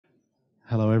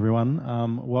Hello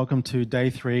everyone, welcome to day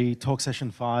 3, talk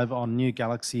session 5 on new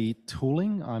galaxy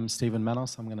tooling. I'm Stephen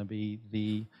Manos, I'm going to be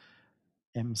the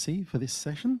MC for this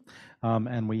session,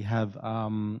 and we have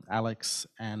Alex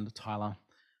and Tyler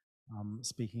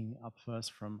speaking up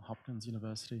first from Hopkins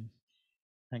University.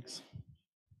 Thanks.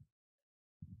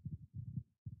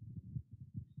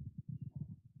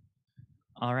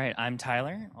 All right, I'm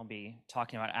Tyler. I'll be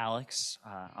talking about Alex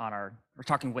we're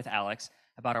talking with Alex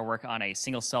about our work on a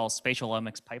single cell spatial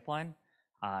omics pipeline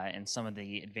and some of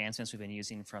the advancements we've been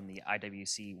using from the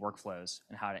IWC workflows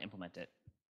and how to implement it.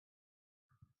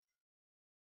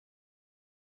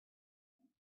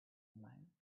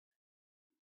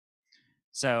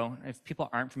 So if people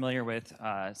aren't familiar with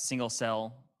single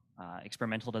cell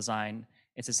experimental design,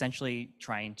 it's essentially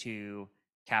trying to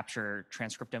capture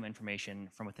transcriptome information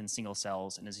from within single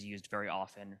cells and is used very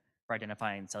often for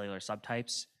identifying cellular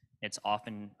subtypes. It's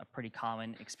often a pretty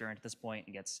common experiment at this point.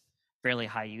 It gets fairly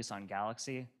high use on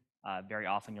Galaxy. Very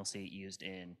often you'll see it used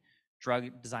in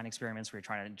drug design experiments where you're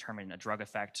trying to determine a drug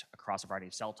effect across a variety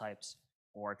of cell types,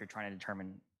 or if you're trying to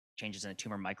determine changes in a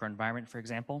tumor microenvironment, for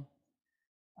example.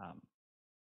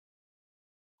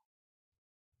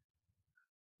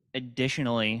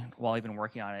 Additionally, while we've been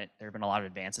working on it, there have been a lot of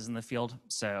advances in the field.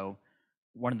 So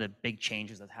one of the big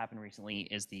changes that's happened recently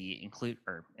is the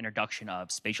introduction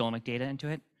of spatial omic data into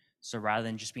it. So rather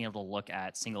than just being able to look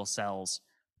at single cells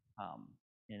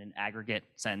in an aggregate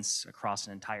sense across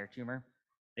an entire tumor,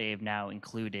 they've now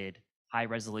included high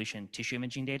resolution tissue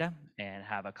imaging data and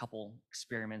have a couple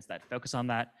experiments that focus on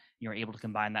that. You're able to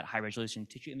combine that high resolution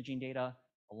tissue imaging data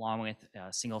along with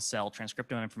single cell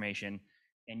transcriptome information,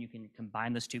 and you can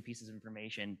combine those two pieces of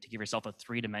information to give yourself a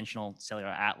three-dimensional cellular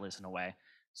atlas in a way.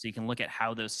 So you can look at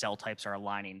how those cell types are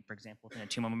aligning, for example, within a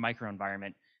tumor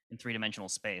microenvironment in three-dimensional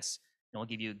space. It'll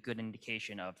give you a good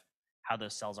indication of how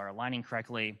those cells are aligning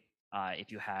correctly. If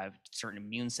you have certain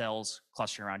immune cells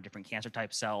clustering around different cancer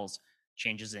type cells,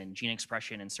 changes in gene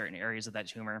expression in certain areas of that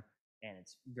tumor, and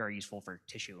it's very useful for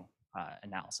tissue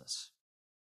analysis.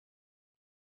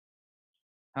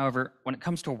 However, when it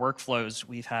comes to workflows,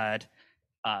 we've had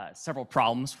several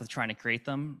problems with trying to create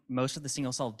them. Most of the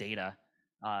single cell data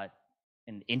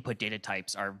and input data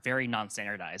types are very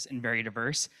non-standardized and very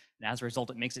diverse. And as a result,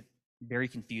 it makes it very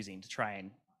confusing to try and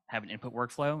have an input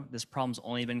workflow. This problem's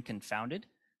only been confounded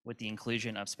with the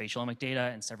inclusion of spatial omic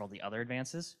data and several of the other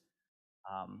advances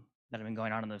that have been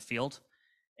going on in the field.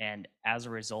 And as a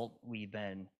result, we've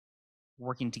been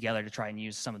working together to try and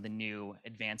use some of the new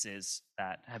advances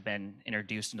that have been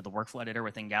introduced into the workflow editor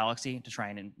within Galaxy to try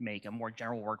and make a more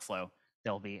general workflow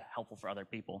that will be helpful for other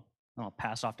people. And I'll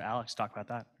pass off to Alex to talk about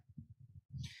that.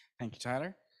 Thank you,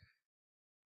 Tyler.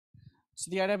 So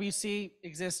the IWC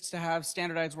exists to have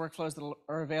standardized workflows that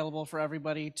are available for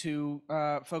everybody to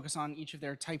focus on each of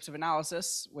their types of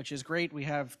analysis, which is great. We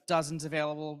have dozens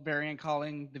available, variant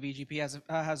calling, the VGP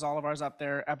has all of ours up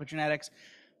there, epigenetics.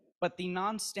 But the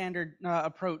non-standard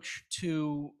approach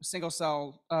to single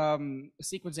cell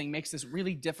sequencing makes this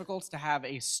really difficult to have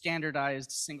a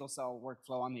standardized single cell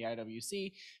workflow on the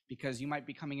IWC, because you might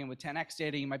be coming in with 10x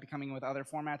data, you might be coming in with other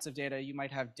formats of data, you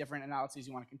might have different analyses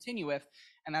you want to continue with,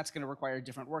 and that's going to require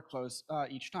different workflows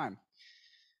each time.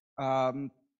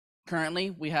 Currently,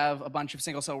 we have a bunch of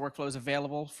single cell workflows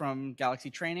available from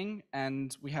Galaxy Training,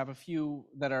 and we have a few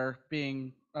that are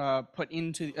being a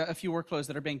few workflows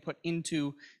that are being put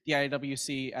into the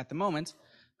IWC at the moment.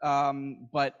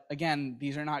 But again,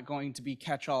 these are not going to be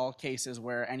catch-all cases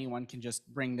where anyone can just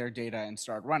bring their data and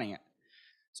start running it.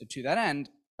 So to that end,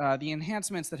 the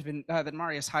enhancements that have been that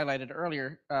Marius highlighted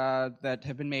earlier that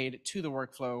have been made to the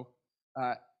workflow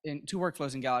to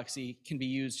workflows in Galaxy can be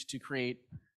used to create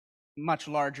much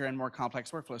larger and more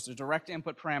complex workflows. So direct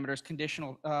input parameters,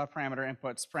 conditional parameter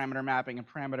inputs, parameter mapping, and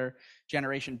parameter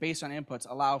generation based on inputs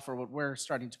allow for what we're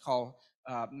starting to call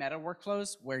meta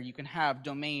workflows, where you can have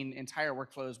domain entire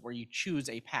workflows where you choose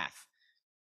a path.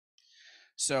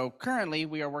 So currently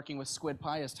we are working with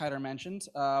SquidPy, as Tyler mentioned,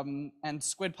 and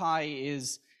SquidPy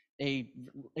is a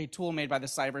tool made by the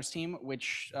Cybers team,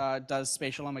 which does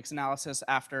spatial omics analysis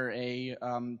after a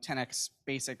 10x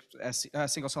basic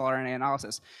single cell RNA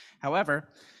analysis. However,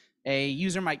 a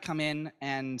user might come in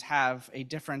and have a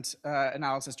different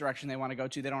analysis direction they want to go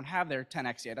to. They don't have their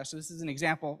 10x data. So this is an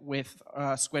example with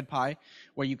SquidPy,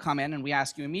 where you come in and we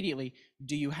ask you immediately,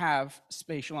 do you have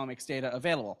spatial omics data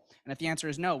available? And if the answer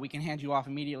is no, we can hand you off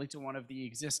immediately to one of the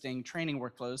existing training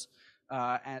workflows.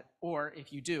 Or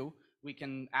if you do, we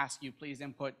can ask you, please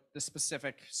input the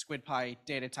specific SquidPy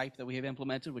data type that we have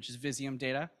implemented, which is Visium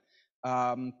data,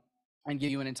 and give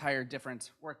you an entire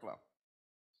different workflow.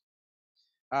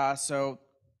 So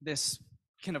this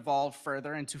can evolve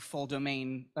further into full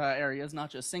domain areas, not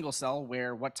just single cell,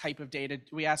 where what type of data,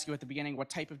 we ask you at the beginning, what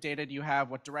type of data do you have?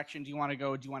 What direction do you want to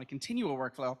go? Do you want to continue a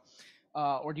workflow?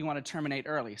 Or do you want to terminate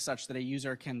early, such that a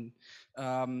user can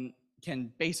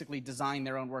basically design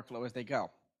their own workflow as they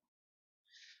go?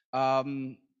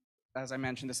 As I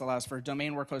mentioned, this allows for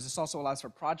domain workflows. This also allows for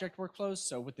project workflows.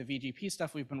 So with the VGP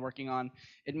stuff we've been working on,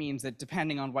 it means that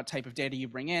depending on what type of data you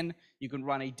bring in, you can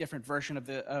run a different version of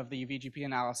the VGP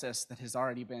analysis that has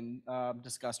already been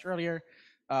discussed earlier,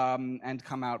 and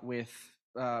come out with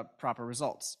proper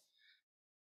results.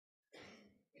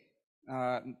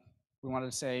 We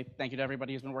wanted to say thank you to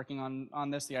everybody who's been working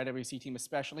on this, the IWC team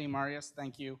especially. Marius,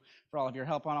 thank you for all of your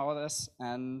help on all of this,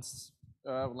 and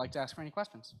would like to ask for any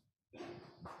questions.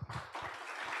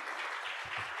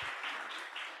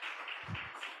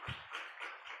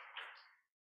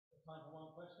 Time for one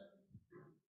question.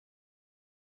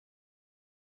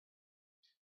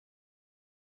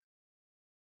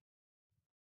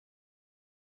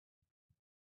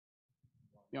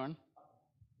 Bjorn?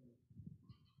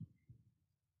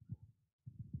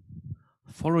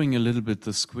 Following a little bit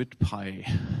the squid pie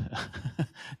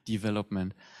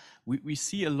development, we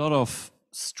see a lot of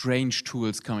strange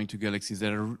tools coming to Galaxy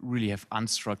that really have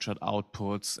unstructured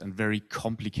outputs and very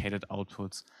complicated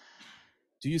outputs.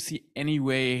 Do you see any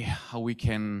way how we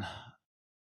can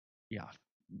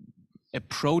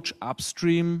approach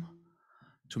upstream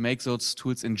to make those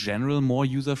tools in general more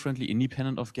user-friendly,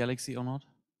 independent of Galaxy or not?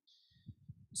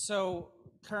 So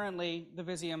currently, the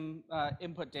Visium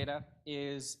input data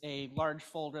is a large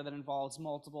folder that involves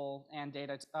multiple and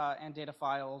data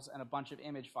files and a bunch of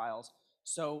image files.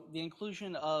 So the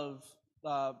inclusion of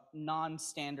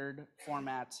non-standard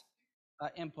format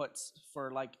inputs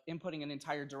for like inputting an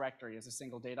entire directory as a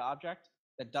single data object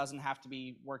that doesn't have to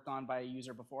be worked on by a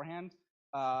user beforehand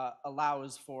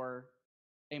allows for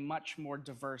a much more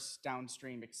diverse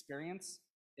downstream experience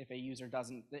if a user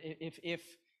doesn't, if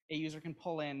a user can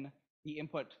pull in the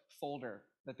input folder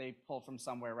that they pull from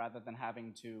somewhere rather than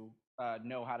having to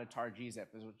know how to tar gzip,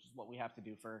 which is what we have to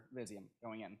do for Visium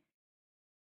going in.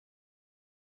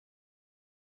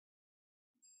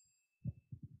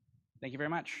 Thank you very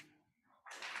much.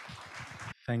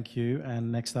 Thank you.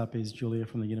 And next up is Julia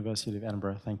from the University of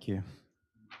Edinburgh. Thank you.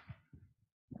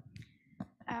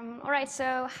 All right,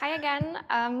 so hi again.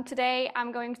 Today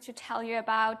I'm going to tell you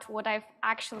about what I've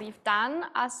actually done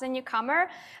as a newcomer,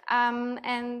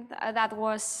 and that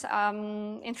was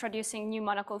introducing new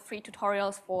molecule-free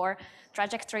tutorials for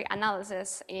trajectory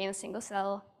analysis in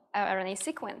single-cell RNA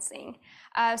sequencing.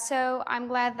 So I'm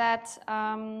glad that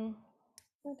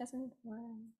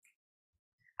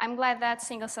I'm glad that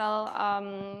single-cell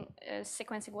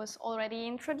sequencing was already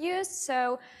introduced.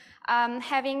 So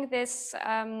having this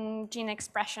gene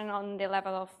expression on the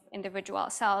level of individual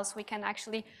cells, we can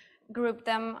actually group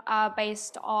them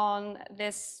based on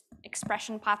this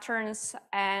expression patterns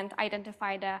and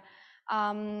identify the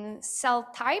cell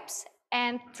types.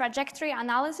 And trajectory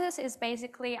analysis is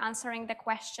basically answering the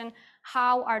question,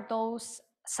 how are those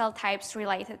cell types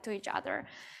related to each other?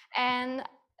 And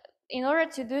in order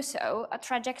to do so, a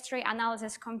trajectory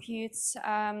analysis computes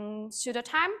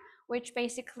pseudotime, which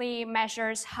basically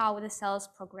measures how the cells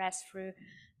progress through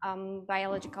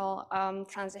biological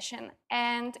transition.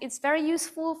 And it's very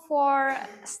useful for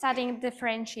studying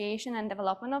differentiation and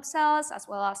development of cells, as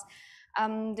well as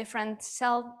different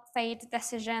cell fate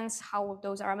decisions, how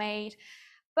those are made.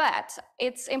 But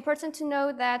it's important to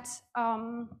know that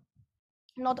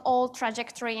not all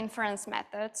trajectory inference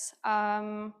methods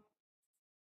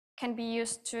can be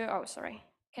used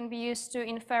to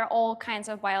infer all kinds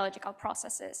of biological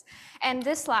processes. And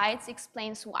this slide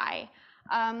explains why.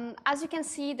 As you can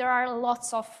see, there are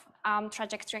lots of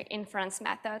trajectory inference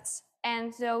methods,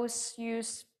 and those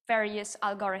use various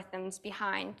algorithms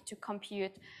behind to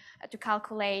compute, to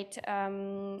calculate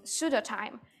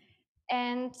pseudotime.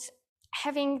 And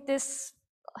having these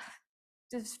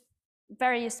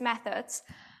various methods,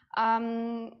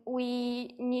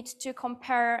 we need to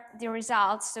compare the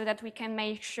results so that we can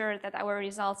make sure that our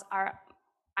results are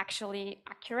actually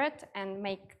accurate and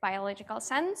make biological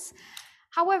sense.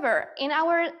 However, in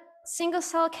our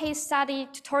single-cell case study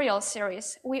tutorial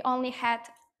series, we only had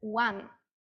one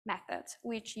method,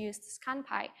 which used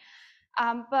ScanPy.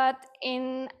 But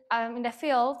in the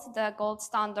field, the gold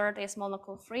standard is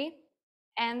molecule-free.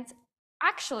 And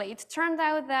actually, it turned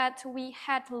out that we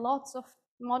had lots of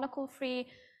molecule-free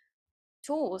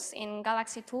tools in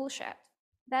Galaxy Toolshed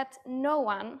that no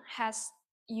one has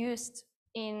used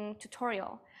in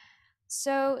tutorial.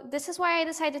 So this is why I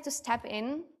decided to step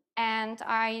in, and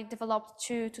I developed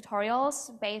 2 tutorials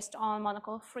based on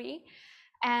molecule-free.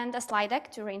 and a slide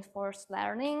deck to reinforce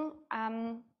learning.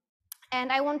 And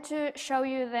I want to show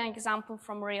you the example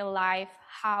from real life,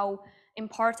 how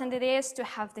important it is to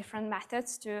have different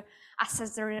methods to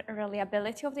assess the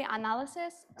reliability of the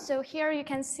analysis. So here you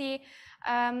can see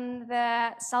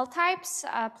the cell types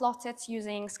plotted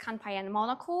using ScanPy and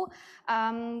Monocle.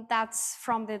 That's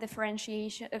from the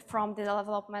differentiation, from the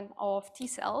development of T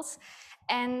cells.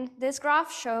 And this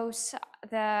graph shows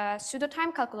the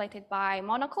pseudotime calculated by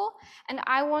Monocle. And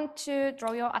I want to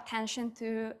draw your attention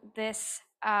to this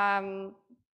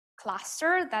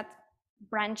cluster that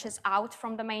branches out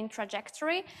from the main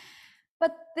trajectory.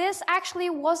 But this actually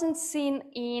wasn't seen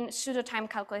in pseudotime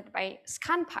calculated by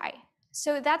ScanPy.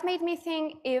 So that made me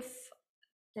think if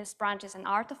this branch is an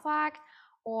artifact,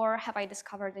 or have I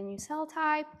discovered a new cell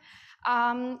type?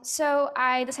 So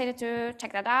I decided to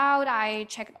check that out. I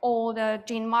checked all the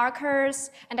gene markers,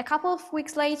 and a couple of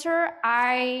weeks later,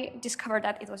 I discovered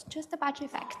that it was just a batch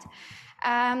effect.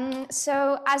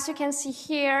 So as you can see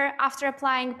here, after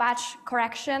applying batch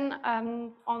correction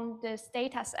on this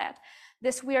data set,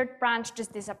 this weird branch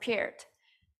just disappeared.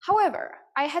 However,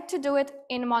 I had to do it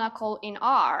in Monocle in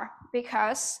R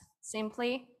because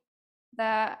simply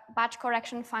the batch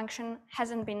correction function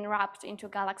hasn't been wrapped into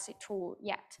Galaxy tool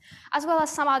yet, as well as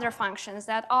some other functions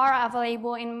that are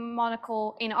available in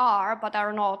Monocle in R, but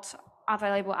are not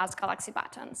available as Galaxy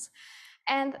buttons.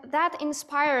 And that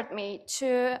inspired me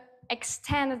to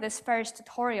extend this first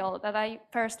tutorial that I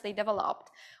firstly developed,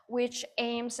 which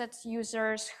aims at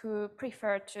users who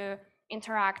prefer to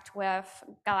interact with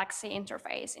Galaxy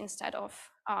interface instead of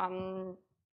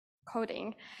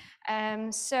coding.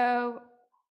 So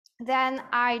then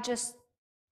I just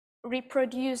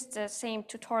reproduced the same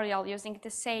tutorial using the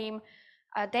same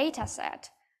data set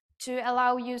to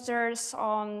allow users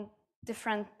on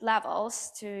different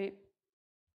levels to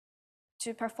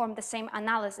perform the same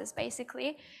analysis,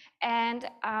 basically, and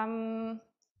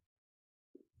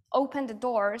open the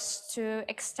doors to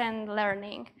extend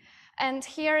learning. And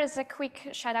here is a quick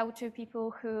shout out to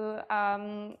people who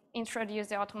introduced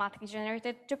the automatically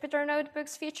generated Jupyter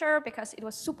Notebooks feature, because it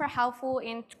was super helpful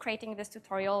in creating this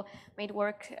tutorial, made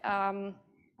work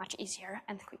much easier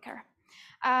and quicker.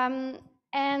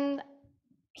 And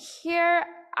here,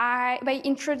 by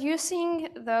introducing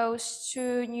those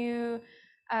two new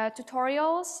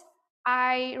tutorials,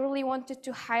 I really wanted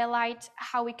to highlight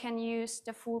how we can use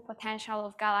the full potential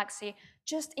of Galaxy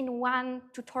just in one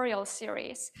tutorial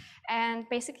series and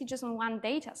basically just in one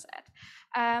data set.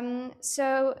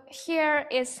 So here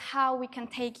is how we can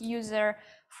take user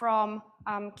from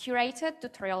curated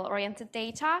tutorial-oriented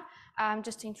data,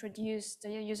 just to introduce the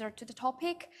user to the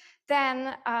topic,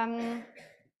 then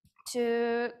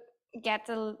to get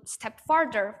a step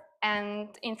further and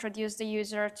introduce the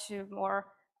user to more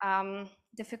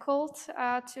difficult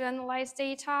to analyze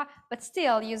data, but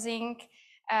still using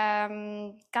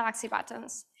Galaxy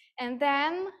buttons. And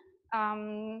then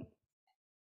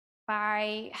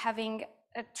by having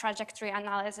a trajectory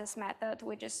analysis method,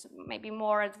 which is maybe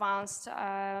more advanced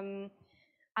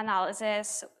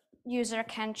analysis, user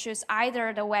can choose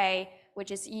either the way,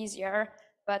 which is easier,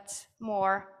 but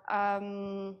more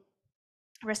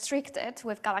restricted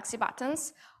with Galaxy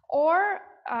buttons, or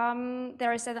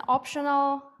there is an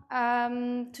optional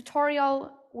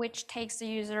tutorial which takes the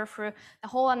user through the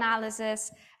whole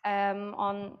analysis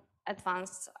on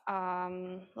advanced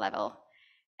level.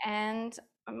 And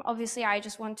obviously, I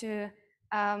just want to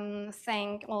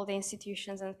thank all the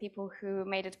institutions and people who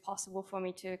made it possible for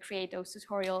me to create those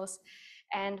tutorials.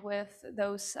 And with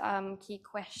those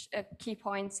key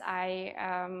points, I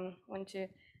want to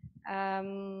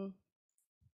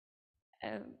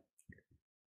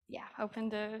open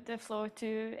the floor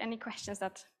to any questions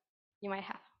that you might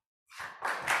have.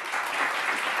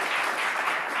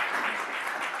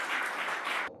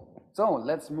 So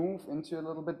let's move into a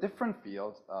little bit different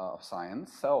field of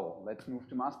science. So let's move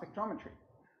to mass spectrometry.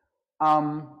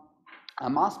 A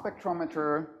mass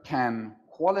spectrometer can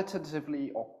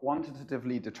qualitatively or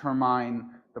quantitatively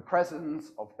determine the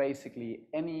presence of basically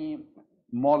any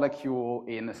molecule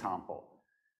in a sample.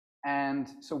 And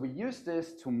so we use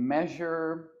this to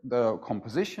measure the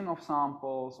composition of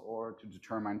samples or to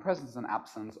determine presence and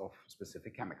absence of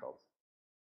specific chemicals.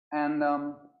 And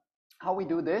how we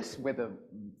do this with a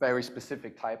very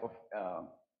specific type of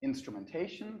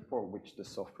instrumentation for which the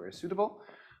software is suitable.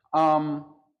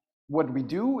 What we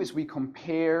do is we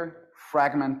compare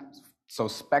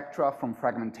spectra from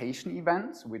fragmentation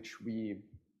events, which we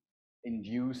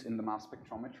induce in the mass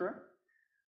spectrometer.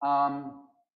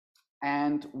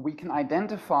 And we can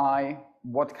identify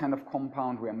what kind of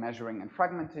compound we are measuring and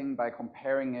fragmenting by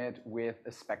comparing it with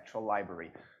a spectral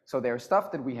library. So there's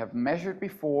stuff that we have measured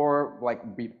before, like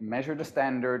we measure the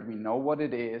standard, we know what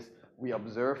it is, we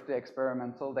observe the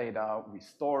experimental data, we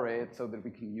store it so that we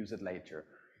can use it later.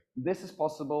 This is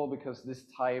possible because this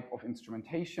type of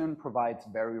instrumentation provides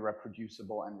very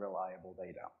reproducible and reliable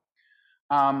data.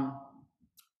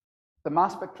 The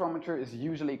mass spectrometer is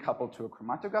usually coupled to a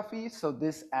chromatography, so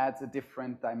this adds a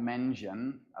different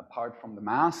dimension apart from the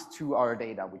mass to our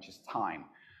data, which is time.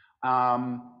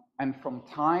 And from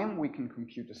time, we can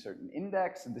compute a certain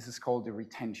index, and this is called the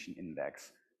retention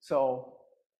index. So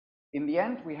in the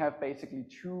end, we have basically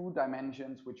two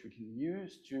dimensions which we can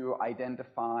use to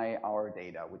identify our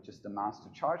data, which is the mass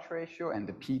to charge ratio and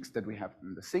the peaks that we have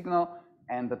in the signal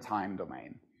and the time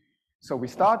domain. So we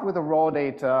start with the raw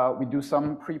data, we do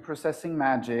some pre-processing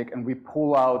magic, and we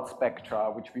pull out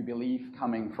spectra, which we believe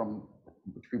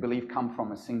come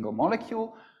from a single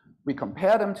molecule. We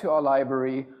compare them to our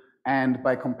library, and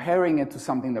by comparing it to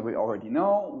something that we already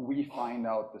know, we find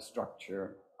out the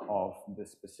structure of the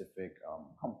specific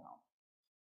compound.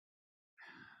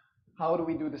 How do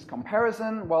we do this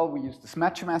comparison? Well, we use this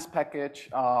matchms package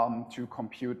to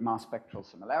compute mass spectral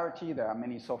similarity. There are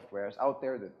many softwares out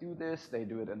there that do this. They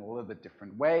do it in a little bit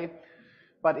different way.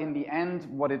 But in the end,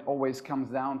 what it always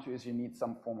comes down to is you need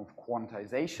some form of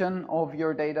quantization of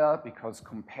your data, because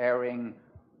comparing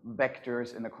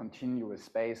vectors in a continuous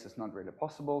space is not really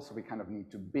possible. So we kind of need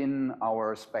to bin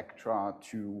our spectra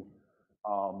to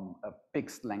a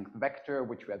fixed length vector,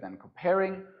 which we are then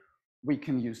comparing. We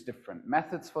can use different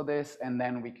methods for this, and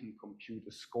then we can compute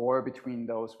a score between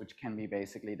those, which can be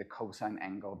basically the cosine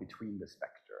angle between this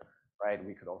vector, right?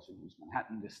 We could also use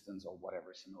Manhattan distance or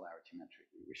whatever similarity metric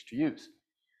we wish to use.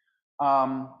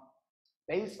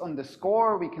 Based on the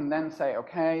score, we can then say,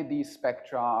 okay, these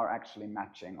spectra are actually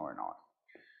matching or not.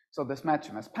 So this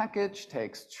matchms package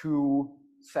takes two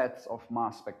sets of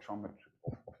mass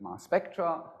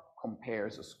spectra,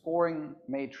 compares a scoring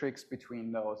matrix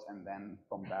between those, and then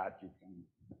from that you can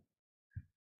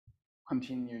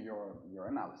continue your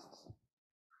analysis.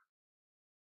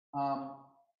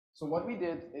 So what we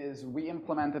did is we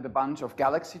implemented a bunch of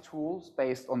Galaxy tools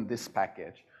based on this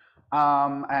package.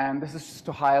 And this is just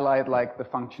to highlight like the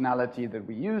functionality that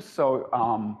we use. So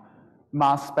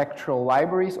mass spectral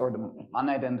libraries, or the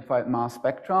unidentified mass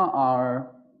spectra,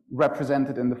 are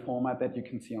represented in the format that you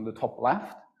can see on the top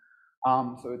left.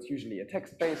 So it's usually a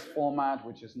text-based format,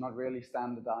 which is not really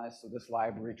standardized. So this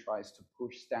library tries to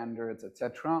push standards,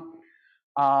 etc.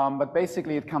 But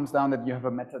basically, it comes down that you have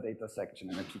a metadata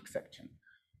section and a peak section.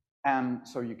 And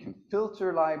so you can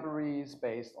filter libraries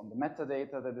based on the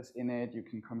metadata that is in it. You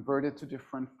can convert it to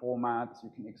different formats.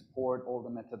 You can export all the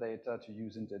metadata to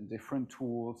use it in different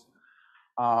tools.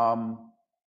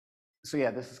 So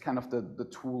yeah, this is kind of the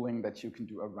tooling that you can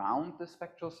do around the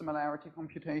spectral similarity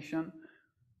computation.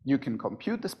 You can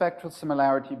compute the spectral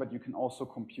similarity, but you can also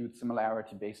compute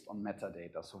similarity based on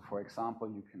metadata. So for example,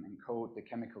 you can encode the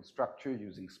chemical structure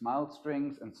using SMILE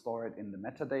strings and store it in the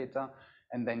metadata.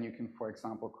 And then you can, for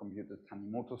example, compute the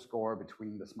Tanimoto score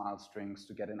between the SMILE strings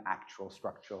to get an actual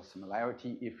structural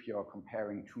similarity if you're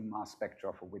comparing two mass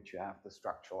spectra for which you have the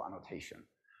structural annotation.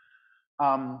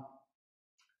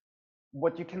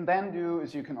 What you can then do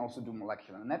is you can also do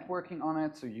molecular networking on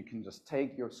it. So you can just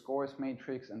take your scores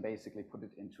matrix and basically put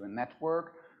it into a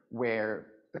network where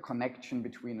the connection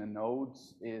between the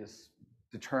nodes is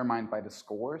determined by the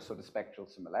score, so the spectral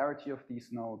similarity of these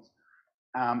nodes.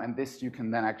 And this you can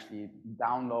then actually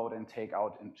download and take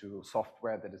out into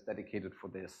software that is dedicated for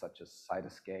this, such as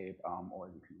Cytoscape, or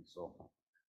you can also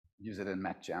use it in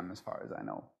MacCallum, as far as I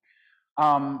know.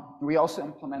 We also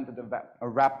implemented a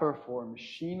wrapper for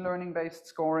machine learning based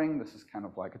scoring. This is kind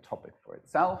of like a topic for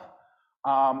itself.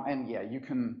 And yeah, you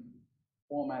can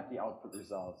format the output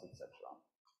results, etc.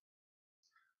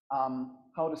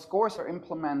 How the scores are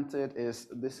implemented is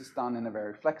this is done in a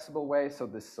very flexible way. So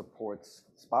this supports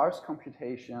sparse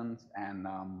computations and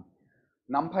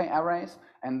NumPy arrays.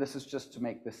 And this is just to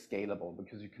make this scalable,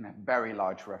 because you can have very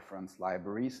large reference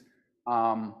libraries.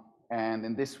 And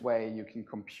in this way, you can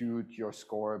compute your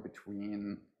score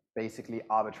between basically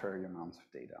arbitrary amounts of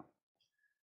data.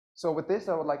 So with this,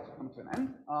 I would like to come to an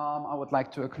end. I would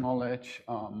like to acknowledge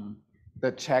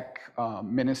the Czech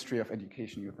Ministry of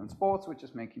Education, Youth and Sports, which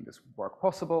is making this work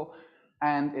possible,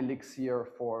 and Elixir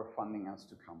for funding us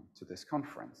to come to this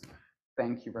conference.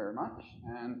 Thank you very much.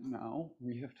 And now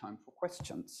we have time for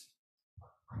questions.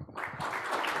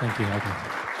 Thank you,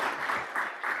 Helge.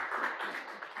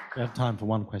 We have time for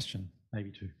one question,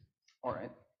 maybe two. All right.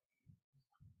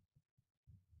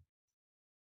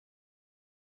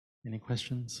 Any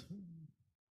questions?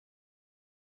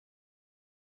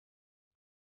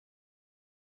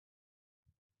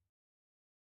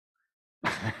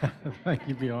 Thank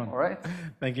you, Bjorn. All right.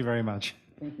 Thank you very much.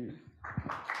 Thank you.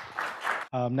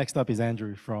 Next up is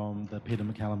Andrew from the Peter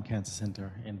MacCallum Cancer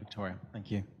Centre in Victoria.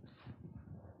 Thank you.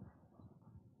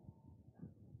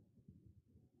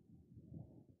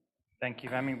 Thank you,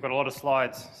 Vami. We've got a lot of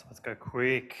slides, so let's go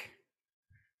quick.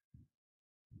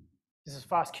 This is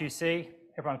FASTQC.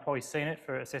 Everyone's probably seen it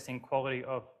for assessing quality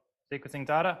of sequencing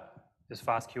data. This is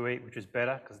FASTQE, which is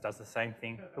better because it does the same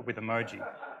thing, but with emoji.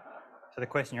 So the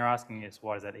question you're asking is,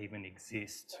 why does that even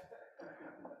exist?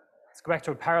 Let's go back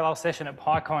to a parallel session at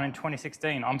PyCon in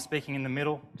 2016. I'm speaking in the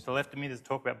middle. To the left of me, there's a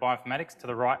talk about bioinformatics. To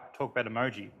the right, talk about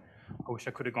emoji. I wish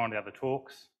I could have gone to the other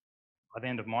talks. By the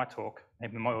end of my talk,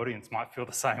 maybe my audience might feel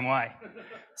the same way.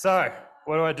 So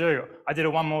what do? I did a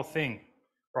one more thing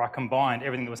where I combined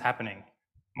everything that was happening.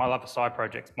 My love of side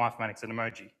projects, bioinformatics and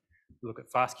emoji. We look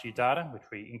at FASTQ data, which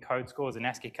we encode scores in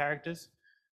ASCII characters.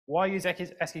 Why use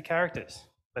ASCII characters?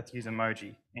 Let's use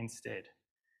emoji instead.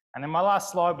 And then my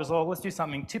last slide was, oh, let's do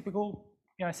something typical,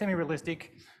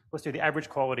 semi-realistic. Let's do the average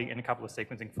quality in a couple of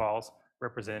sequencing files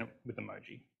represented with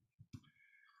emoji.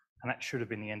 And that should have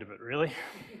been the end of it, really.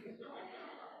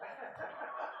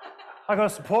 I got a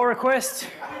support request.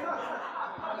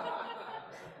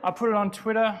 I put it on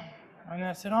Twitter and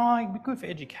I said, oh, it'd be good for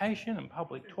education and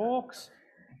public talks.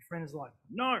 And friends are like,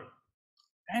 no,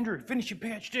 Andrew, finish your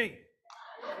PhD.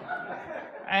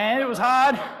 And it was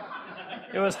hard.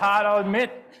 It was hard, I'll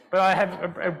admit, but I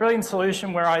have a brilliant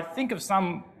solution where I think of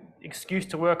some excuse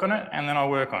to work on it and then I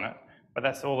work on it. But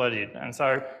that's all I did. And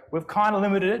so we've kind of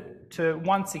limited it to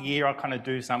once a year. I kind of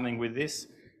do something with this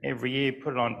every year,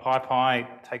 put it on PyPy,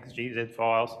 take the GZ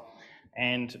files,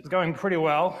 and it's going pretty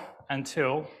well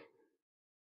until,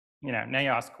 now you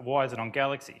ask, why is it on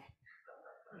Galaxy?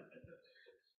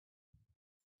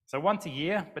 So once a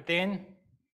year, but then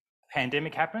the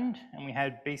pandemic happened and we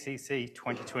had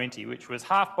GCC2020, which was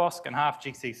half BOSC and half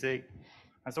GCC.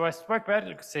 And so I spoke about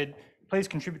it, said, please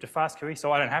contribute to FASTQE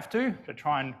so I don't have to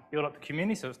try and build up the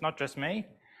community so it's not just me.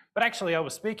 But actually I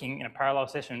was speaking in a parallel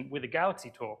session with a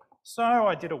Galaxy talk. So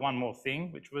I did a one more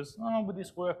thing, which was, oh, would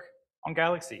this work on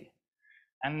Galaxy?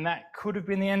 And that could have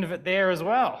been the end of it there as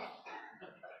well.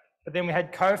 But then we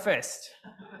had CoFest.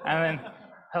 And then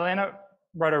Helena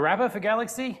wrote a wrapper for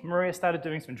Galaxy. Maria started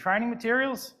doing some training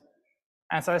materials.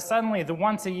 And so suddenly the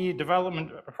once a year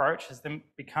development approach has then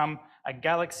become a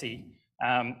Galaxy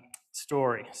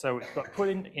story. So it got put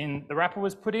in, the wrapper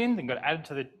was put in, then got added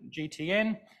to the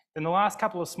GTN. Then the last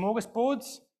couple of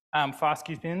smorgasbords,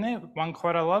 FASTQ's been in there. One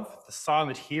quote I love, the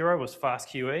silent hero was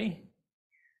FASTQE.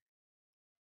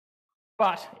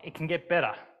 But it can get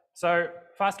better. So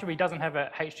FASTQE doesn't have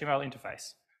a HTML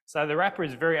interface. So the wrapper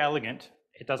is very elegant.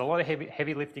 It does a lot of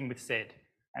heavy lifting with SED,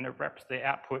 and it wraps the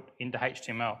output into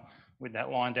HTML with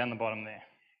that line down the bottom there.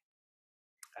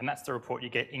 And that's the report you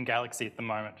get in Galaxy at the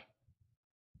moment.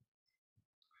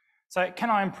 So can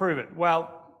I improve it?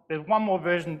 Well, there's one more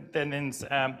version than's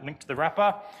linked to the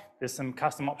wrapper. There's some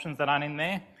custom options that aren't in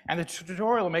there. And the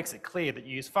tutorial makes it clear that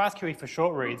you use FASTQE for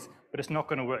short reads, but it's not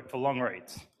going to work for long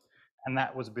reads. And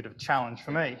that was a bit of a challenge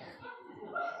for me.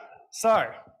 So,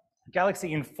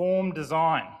 Galaxy informed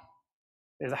design.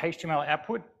 There's a HTML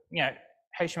output.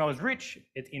 HTML is rich,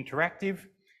 it's interactive,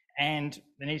 and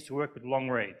it needs to work with long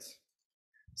reads.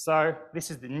 So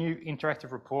this is the new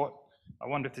interactive report. I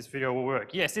wonder if this video will work.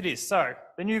 Yes, it is. So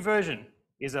the new version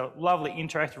is a lovely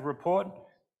interactive report.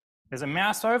 There's a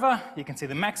mouse over. You can see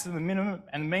the maximum, the minimum,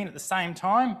 and the mean at the same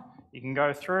time. You can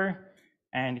go through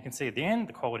and you can see at the end,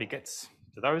 the quality gets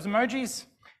to those emojis,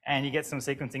 and you get some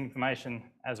sequencing information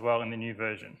as well in the new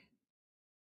version.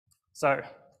 So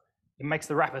it makes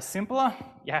the wrapper simpler.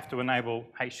 You have to enable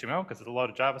HTML because there's a lot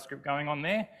of JavaScript going on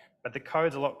there, but the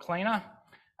code's a lot cleaner.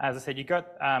 As I said, you got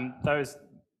those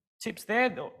tips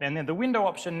there, and then the window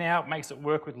option now makes it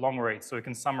work with long reads, so we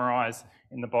can summarize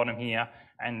in the bottom here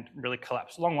and really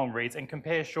collapse long reads and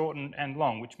compare short and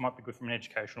long, which might be good from an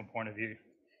educational point of view.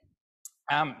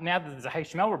 Now that there's a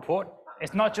HTML report,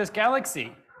 it's not just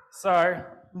Galaxy. So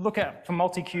look out for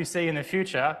multi-QC in the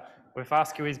future, where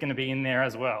FASTQE is going to be in there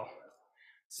as well.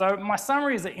 So my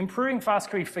summary is that improving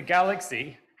FASTQE for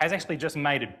Galaxy has actually just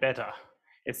made it better.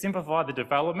 It simplified the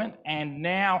development, and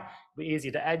now it'll be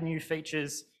easier to add new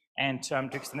features and to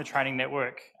extend the training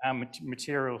network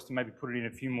materials to maybe put it in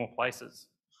a few more places.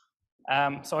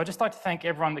 So I'd just like to thank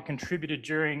everyone that contributed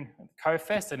during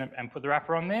CoFest and put the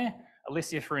wrapper on there.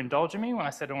 Alicia for indulging me when I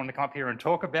said I wanted to come up here and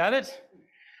talk about it.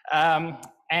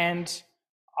 And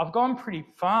I've gone pretty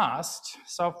fast,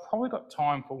 so I've probably got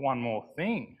time for one more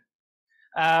thing.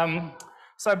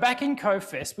 So back in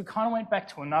CoFest, we kind of went back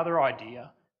to another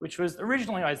idea, which was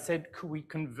originally I said, could we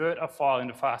convert a file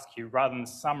into FASTQE rather than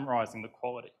summarizing the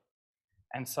quality?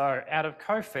 And so out of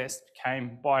CoFest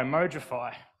came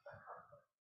Biomojify.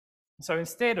 So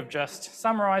instead of just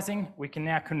summarizing, we can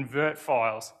now convert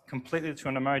files completely to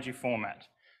an emoji format.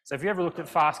 So if you ever looked at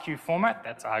FASTQE format,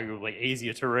 that's arguably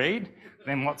easier to read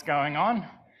than what's going on.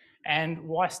 And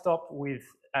why stop with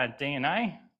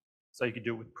DNA? So you could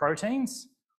do it with proteins,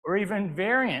 or even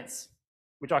variants,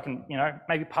 which I can,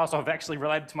 maybe pass off actually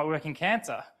related to my work in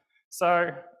cancer. So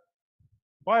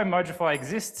Biomojify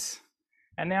exists,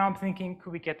 and now I'm thinking,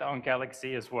 could we get that on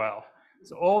Galaxy as well?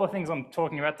 So all the things I'm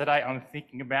talking about today, I'm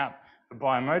thinking about for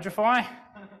Biomojify,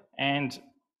 and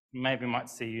maybe I might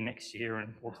see you next year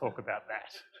and we'll talk about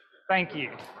that. Thank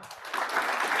you.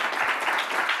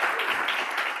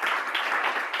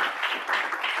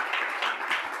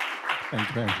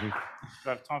 Thank you, Andrew. Do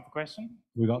I have time for questions?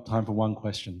 We've got time for one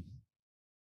question.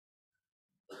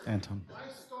 Anton.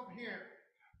 I stop here.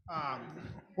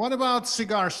 What about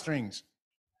cigar strings?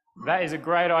 That is a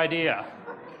great idea.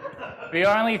 The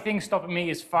only thing stopping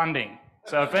me is funding.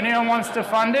 So if anyone wants to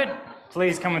fund it,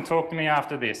 please come and talk to me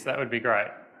after this. That would be great.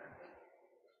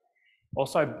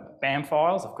 Also, BAM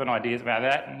files, I've got ideas about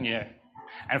that. And yeah.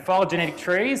 And phylogenetic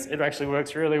trees, it actually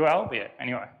works really well. But yeah,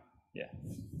 anyway, yeah.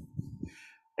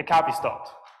 It can't be stopped.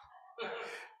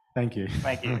 Thank you.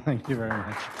 Thank you. Thank you very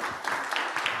much.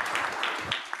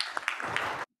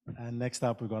 And next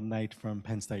up, we've got Nate from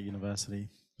Penn State University.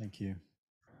 Thank you.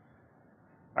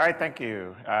 All right, thank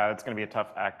you. It's going to be a tough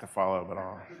act to follow, but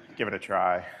I'll give it a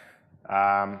try.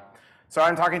 So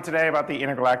I'm talking today about the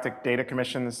Intergalactic Data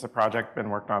Commission. This is a project been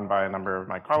worked on by a number of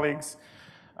my colleagues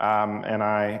and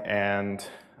I. And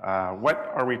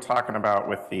what are we talking about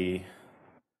with the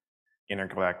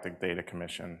Intergalactic Data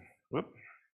Commission? Whoop.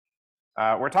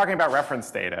 We're talking about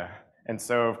reference data. And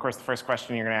so, of course, the first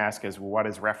question you're going to ask is, what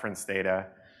is reference data?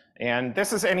 And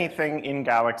this is anything in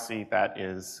Galaxy that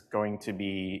is going to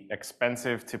be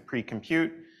expensive to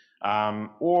pre-compute,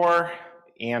 or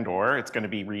it's going to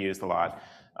be reused a lot,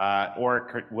 or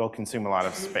it will consume a lot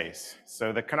of space.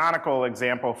 So the canonical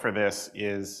example for this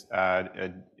is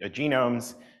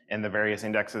genomes and the various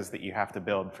indexes that you have to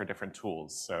build for different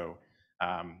tools. So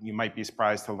you might be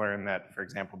surprised to learn that, for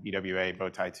example, BWA,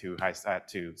 Bowtie2,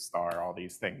 HiStat2, STAR, all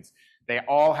these things, they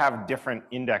all have different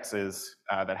indexes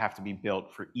that have to be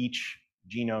built for each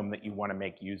genome that you want to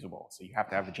make usable. So you have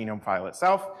to have the genome file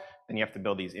itself, then you have to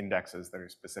build these indexes that are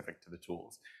specific to the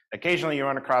tools. Occasionally you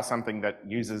run across something that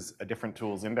uses a different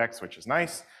tool's index, which is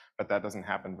nice, but that doesn't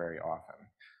happen very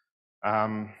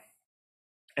often.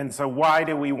 And so why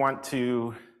do we want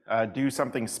to do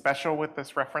something special with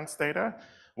this reference data?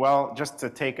 Well, just to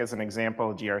take as an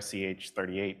example,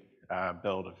 GRCH38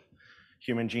 build of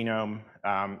human genome.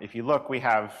 If you look, we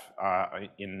have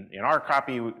in our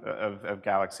copy of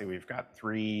Galaxy, we've got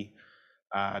 3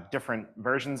 different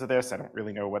versions of this. I don't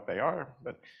really know what they are,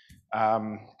 but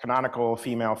canonical,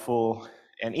 female, full,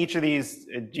 and each of these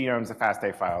genomes, the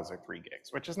FASTA files are 3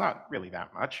 gigs, which is not really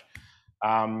that much.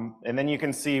 And then you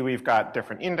can see we've got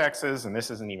different indexes, and this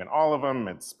isn't even all of them.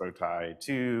 It's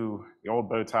Bowtie2, the old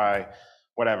Bowtie,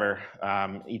 whatever.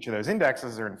 Each of those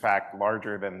indexes are in fact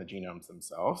larger than the genomes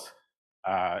themselves.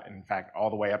 In fact,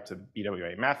 all the way up to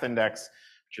BWA math index,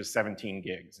 which is 17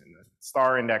 gigs. And the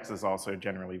STAR index is also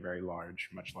generally very large,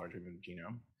 much larger than the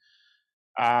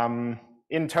genome.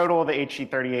 In total, the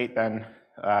HC38 then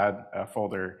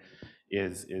folder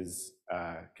is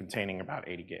containing about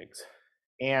 80 gigs.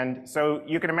 And so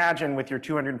you can imagine with your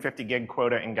 250 gig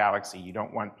quota in Galaxy, you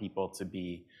don't want people to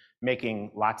be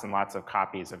making lots and lots of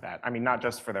copies of that. I mean, not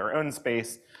just for their own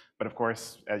space, but of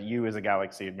course, you as a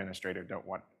Galaxy administrator don't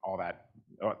want all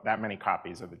that many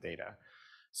copies of the data.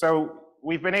 So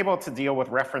we've been able to deal with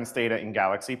reference data in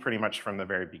Galaxy pretty much from the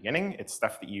very beginning. It's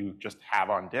stuff that you just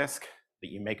have on disk that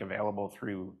you make available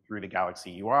through the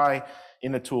Galaxy UI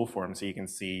in the tool form. So you can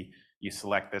see you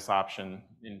select this option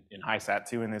in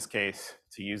HiStat2 in this case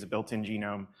to use a built-in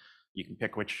genome. You can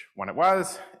pick which one it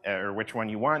was or which one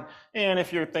you want. And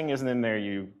if your thing isn't in there,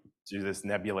 you do this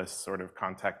nebulous sort of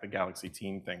contact the Galaxy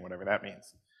team thing, whatever that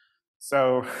means.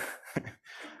 So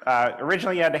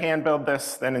originally you had to hand build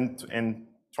this. Then in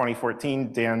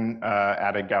 2014, Dan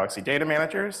added Galaxy Data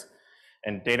Managers.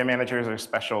 And data managers are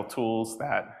special tools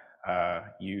that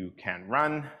you can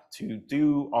run to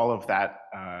do all of that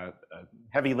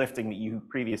heavy lifting that you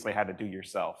previously had to do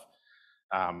yourself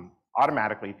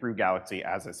automatically through Galaxy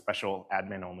as a special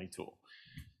admin-only tool.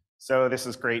 So this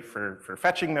is great for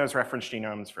fetching those reference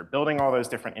genomes, for building all those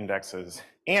different indexes,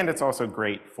 and it's also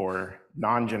great for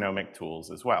non-genomic tools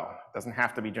as well. It doesn't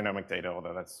have to be genomic data,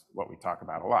 although that's what we talk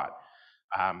about a lot.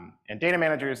 And data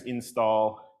managers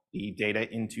install the data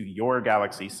into your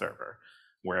Galaxy server,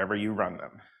 wherever you run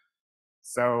them.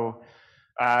 So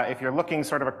if you're looking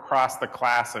sort of across the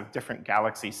class of different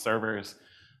Galaxy servers,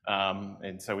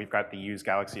 and so we've got the use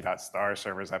galaxy.star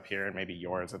servers up here and maybe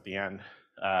yours at the end.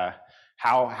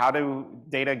 How do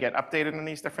data get updated in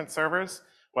these different servers?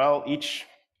 Well, each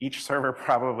server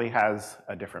probably has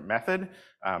a different method,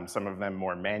 some of them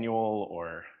more manual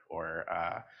or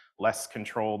less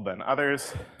controlled than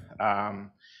others.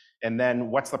 And then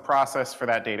what's the process for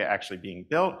that data actually being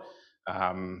built?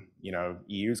 You know,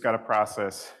 EU's got a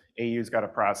process, AU's got a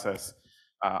process.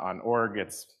 On org,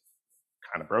 it's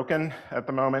kind of broken at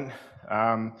the moment.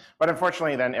 But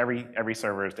unfortunately, then every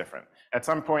server is different. At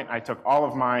some point, I took all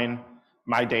of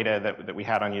my data that we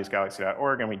had on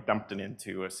usegalaxy.org and we dumped it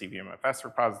into a CVMFS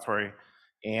repository.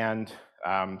 And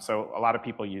so a lot of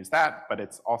people use that, but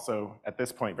it's also, at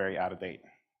this point, very out of date.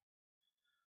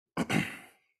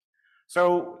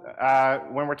 So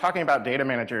when we're talking about data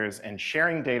managers and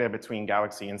sharing data between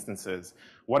Galaxy instances,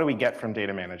 what do we get from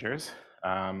data managers?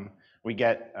 We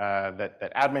get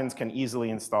that admins can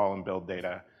easily install and build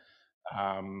data.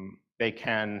 They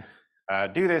can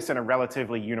do this in a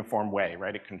relatively uniform way,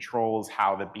 right? It controls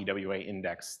how the BWA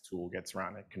index tool gets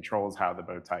run. It controls how the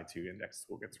bowtie2 index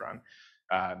tool gets run,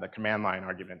 the command line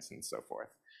arguments and so forth.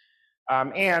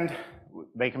 And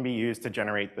they can be used to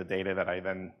generate the data that I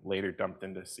then later dumped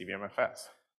into CVMFS.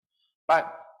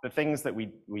 But the things that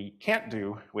we can't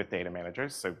do with data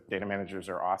managers, so data managers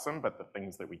are awesome, but the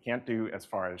things that we can't do as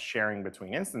far as sharing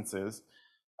between instances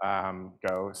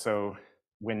go. So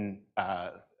when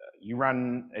you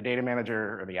run a data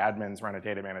manager, or the admins run a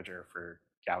data manager for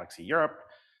Galaxy Europe,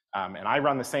 and I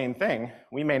run the same thing,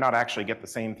 we may not actually get the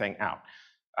same thing out.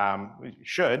 We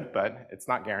should, but it's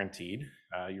not guaranteed.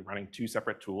 You're running two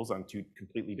separate tools on two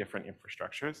completely different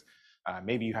infrastructures.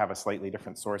 Maybe you have a slightly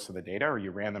different source of the data, or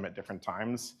you ran them at different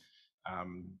times.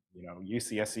 You know,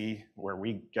 UCSC, where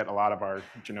we get a lot of our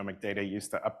genomic data,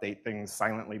 used to update things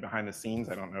silently behind the scenes.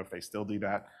 I don't know if they still do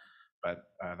that, but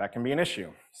that can be an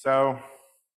issue. So,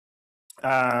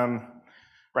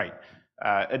 right.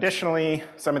 Additionally,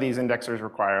 some of these indexers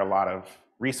require a lot of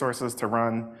resources to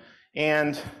run.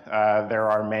 And there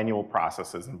are manual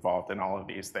processes involved in all of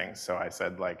these things. So I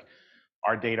said, like,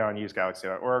 our data on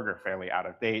usegalaxy.org are fairly out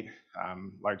of date,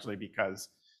 largely because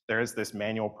there is this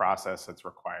manual process that's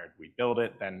required. We build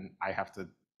it, then I have to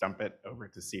dump it over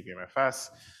to CVMFS.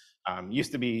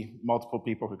 Used to be multiple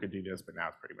people who could do this, but now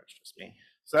it's pretty much just me.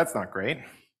 So that's not great.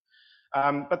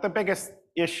 But the biggest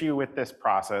issue with this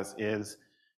process is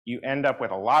you end up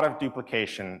with a lot of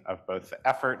duplication of both the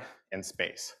effort and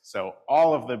space. So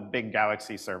all of the big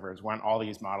Galaxy servers want all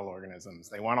these model organisms.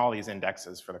 They want all these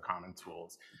indexes for the common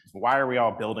tools. Why are we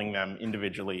all building them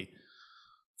individually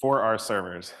for our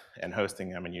servers and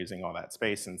hosting them and using all that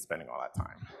space and spending all that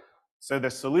time? So the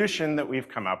solution that we've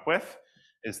come up with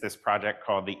is this project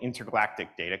called the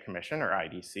Intergalactic Data Commission, or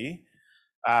IDC.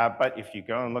 But if you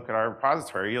go and look at our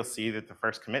repository, you'll see that the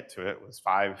first commit to it was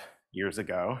 5 years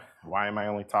ago. Why am I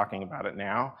only talking about it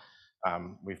now?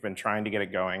 We've been trying to get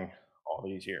it going all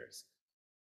these years.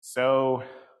 So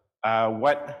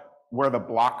what were the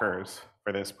blockers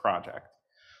for this project?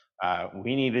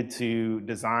 We needed to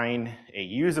design a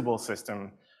usable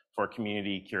system for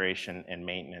community curation and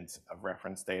maintenance of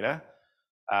reference data.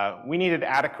 We needed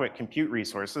adequate compute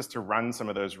resources to run some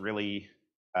of those really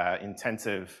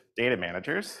intensive data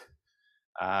managers.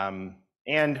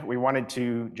 And we wanted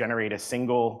to generate a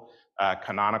single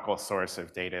canonical source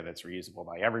of data that's reusable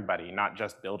by everybody, not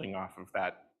just building off of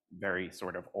that very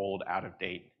sort of old,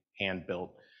 out-of-date,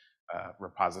 hand-built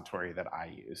repository that I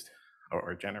used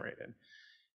or generated.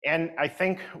 And I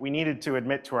think we needed to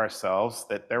admit to ourselves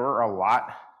that there were a lot,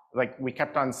 like we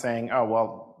kept on saying, oh,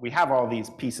 well, we have all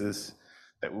these pieces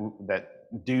that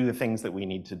do the things that we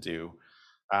need to do,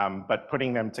 but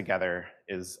putting them together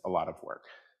is a lot of work.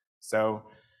 So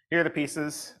here are the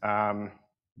pieces.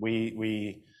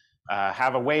 We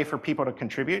have a way for people to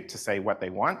contribute, to say what they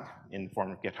want in the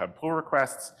form of GitHub pull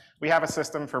requests. We have a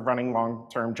system for running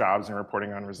long-term jobs and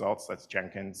reporting on results. That's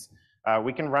Jenkins.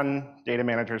 We can run data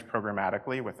managers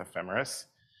programmatically with Ephemeris.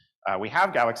 We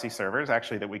have Galaxy servers,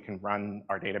 actually, that we can run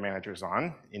our data managers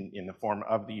on in the form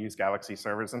of the use Galaxy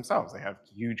servers themselves. They have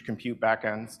huge compute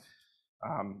backends,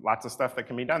 lots of stuff that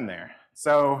can be done there.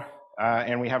 So,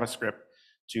 and we have a script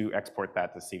to export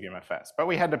that to CVMFS. But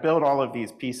we had to build all of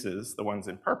these pieces, the ones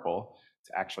in purple,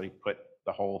 to actually put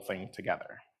the whole thing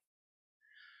together.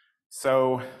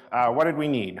 So what did we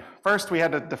need? First, we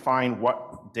had to define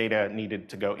what data needed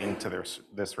to go into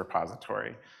this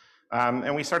repository.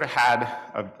 And we sort of had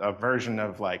a version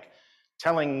of like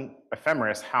telling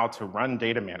Ephemeris how to run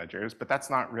data managers, but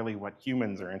that's not really what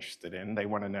humans are interested in. They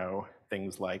want to know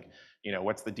things like,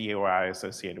 what's the DOI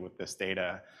associated with this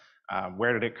data?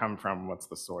 Where did it come from? What's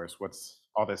the source? What's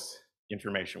all this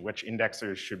information? Which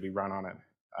indexers should we run on it?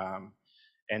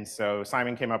 And so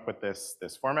Simon came up with this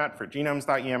format for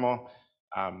genomes.yaml.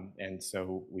 And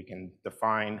so we can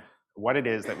define what it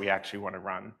is that we actually want to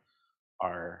run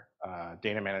our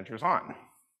data managers on.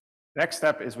 Next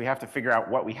step is we have to figure out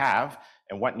what we have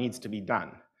and what needs to be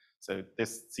done. So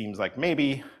this seems like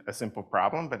maybe a simple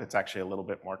problem, but it's actually a little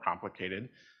bit more complicated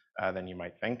than you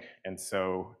might think. And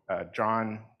so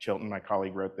John Chilton, my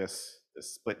colleague, wrote this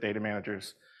split data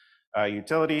managers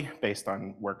utility based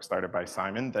on work started by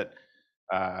Simon that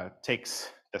takes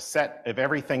the set of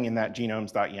everything in that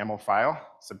genomes.yaml file,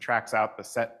 subtracts out the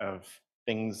set of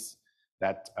things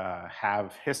that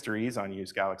have histories on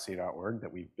usegalaxy.org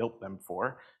that we've built them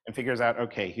for, and figures out,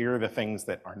 okay, here are the things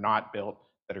that are not built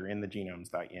that are in the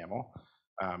genomes.yaml,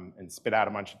 and spit out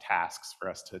a bunch of tasks for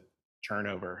us to churn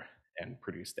over and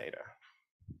produce data.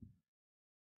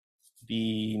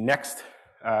 The next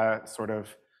sort of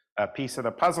piece of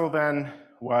the puzzle then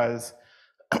was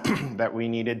that we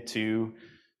needed to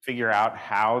figure out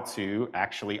how to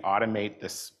actually automate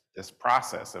this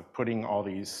process of putting all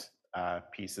these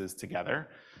pieces together.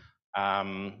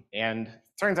 And it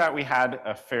turns out we had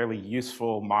a fairly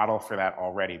useful model for that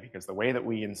already, because the way that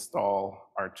we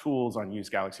install our tools on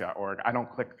usegalaxy.org, I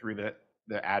don't click through the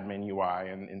admin UI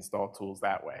and install tools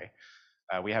that way.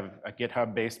 We have a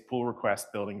GitHub-based pull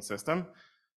request building system.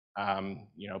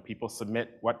 People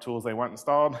submit what tools they want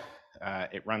installed.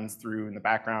 It runs through in the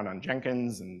background on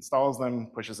Jenkins and installs them,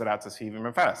 pushes it out to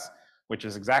CVMFS, which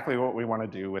is exactly what we want to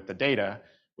do with the data.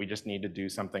 We just need to do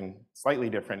something slightly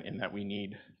different in that we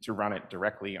need to run it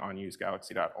directly on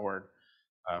usegalaxy.org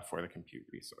for the compute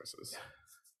resources.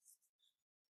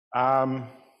 I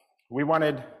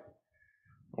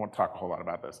won't talk a whole lot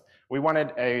about this. We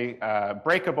wanted a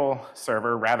breakable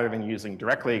server rather than using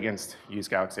directly against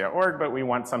usegalaxy.org, but we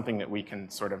want something that we can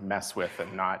sort of mess with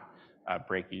and not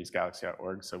break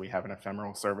usegalaxy.org. So we have an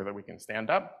ephemeral server that we can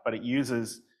stand up, but it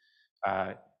uses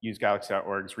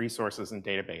usegalaxy.org's resources and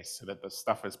database so that the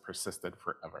stuff is persisted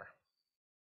forever.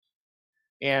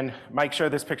 And Mike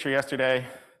showed this picture yesterday.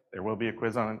 There will be a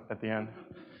quiz on it at the end.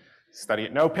 Study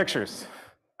it. No pictures.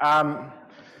 I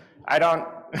don't.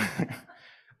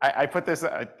 I put this.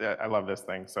 I love this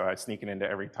thing, so I sneak it into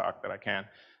every talk that I can.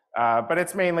 But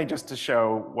it's mainly just to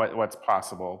show what's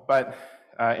possible.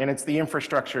 And it's the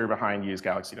infrastructure behind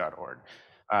usegalaxy.org.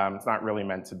 It's not really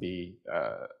meant to be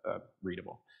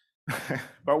readable.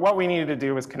 But what we needed to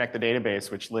do was connect the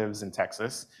database, which lives in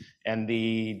Texas, and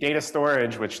the data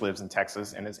storage, which lives in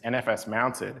Texas and is NFS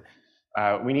mounted.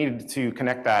 We needed to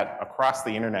connect that across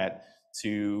the internet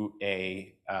to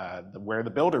where the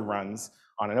builder runs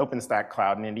on an OpenStack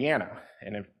cloud in Indiana.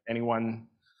 And if anyone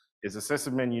is a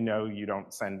sysadmin, you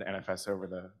don't send NFS over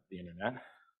the internet.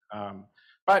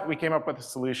 But we came up with a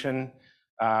solution.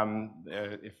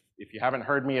 If you haven't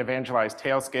heard me evangelize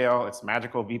Tailscale, it's a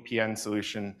magical VPN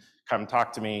solution. Come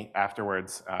talk to me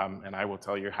afterwards, and I will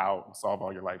tell you how to solve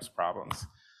all your life's problems.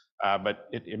 But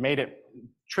it made it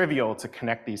trivial to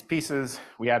connect these pieces.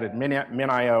 We added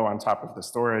MinIO on top of the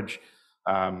storage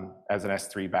as an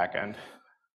S3 backend.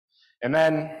 And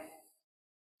then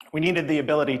we needed the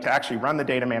ability to actually run the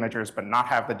data managers, but not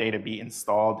have the data be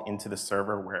installed into the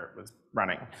server where it was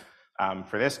running.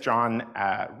 For this, John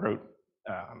wrote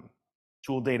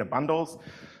tool data bundles.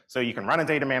 So you can run a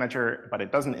data manager, but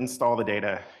it doesn't install the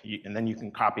data, and then you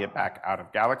can copy it back out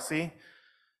of Galaxy.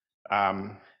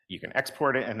 You can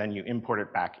export it, and then you import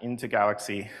it back into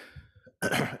Galaxy,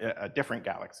 a different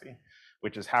Galaxy,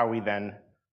 which is how we then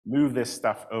move this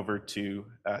stuff over to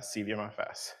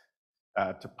CVMFS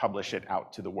to publish it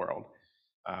out to the world.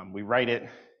 We write it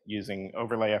using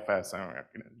overlayFS. I don't have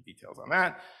to get into details on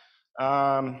that.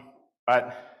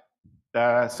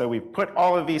 So we put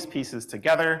all of these pieces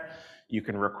together. You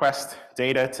can request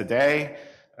data today.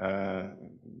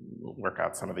 We'll work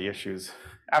out some of the issues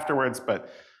afterwards, but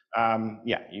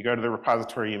yeah, you go to the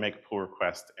repository, you make a pull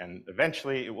request, and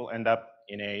eventually it will end up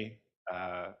in a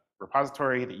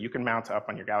repository that you can mount up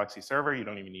on your Galaxy server. You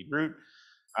don't even need root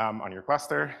on your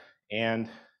cluster, and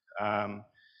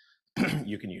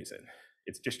you can use it.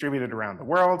 It's distributed around the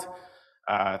world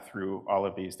through all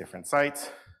of these different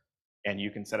sites, and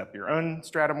you can set up your own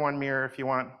Stratum 1 mirror if you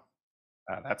want.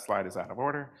 That slide is out of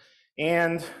order.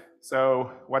 And so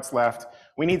what's left?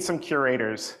 We need some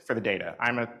curators for the data.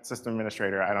 I'm a system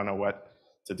administrator. I don't know what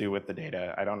to do with the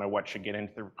data. I don't know what should get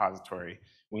into the repository.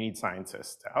 We need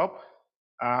scientists to help.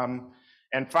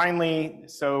 And finally,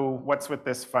 so what's with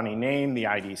this funny name, the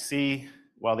IDC?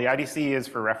 Well, the IDC is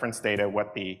for reference data,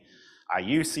 what the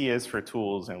IUC is for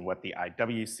tools, and what the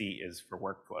IWC is for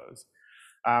workflows.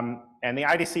 And the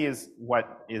IDC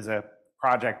is a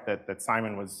project that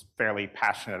Simon was fairly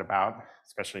passionate about,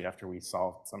 especially after we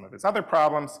solved some of his other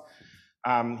problems.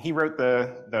 He wrote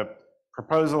the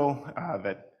proposal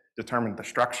that determined the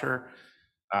structure.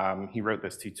 He wrote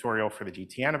this tutorial for the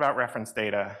GTN about reference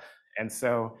data. And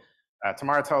so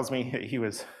Tamara tells me he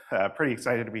was pretty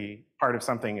excited to be part of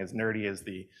something as nerdy as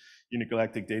the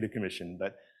Intergalactic Data Commission,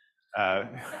 but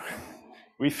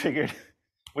we figured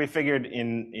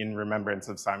in remembrance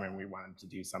of Simon, we wanted to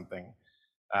do something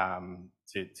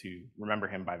to remember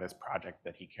him by this project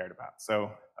that he cared about.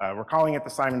 So we're calling it the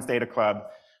Simon's Data Club.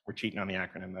 We're cheating on the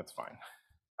acronym, that's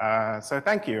fine. So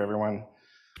thank you, everyone.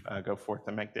 Go forth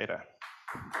and make data.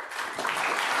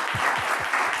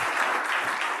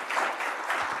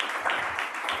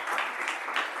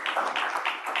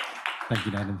 Thank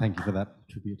you, Nate, and thank you for that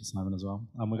tribute to Simon as well.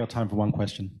 We've got time for one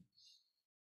question.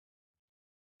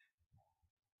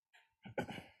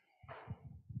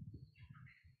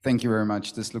 Thank you very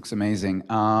much. This looks amazing.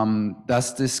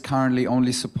 Does this currently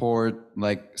only support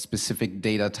like specific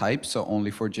data types, so only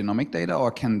for genomic data,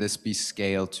 or can this be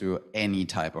scaled to any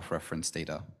type of reference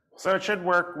data? So it should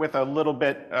work with a little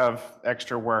bit of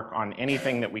extra work on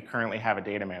anything that we currently have a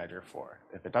data manager for.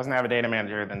 If it doesn't have a data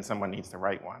manager, then someone needs to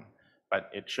write one. But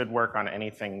it should work on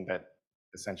anything that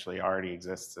essentially already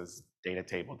exists as data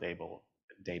table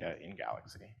data in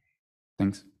Galaxy.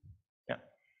 Thanks. Yeah.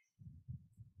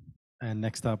 And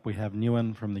next up, we have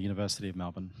Nuwan from the University of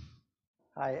Melbourne.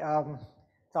 Hi,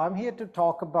 so I'm here to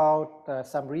talk about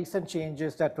some recent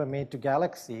changes that were made to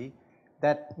Galaxy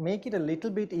that make it a little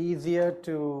bit easier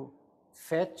to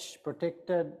fetch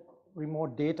protected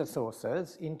remote data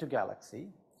sources into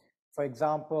Galaxy. For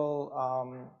example,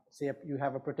 say you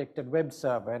have a protected web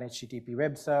server, an HTTP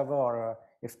web server or a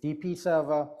FTP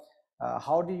server.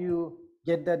 How do you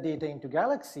get that data into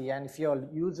Galaxy? And if your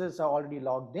users are already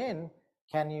logged in,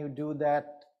 can you do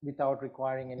that without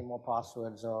requiring any more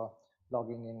passwords or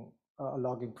logging in a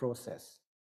logging process?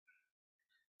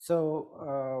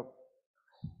 So,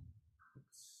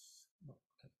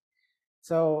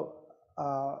 so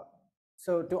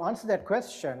to answer that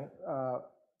question,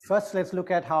 first let's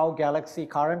look at how Galaxy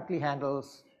currently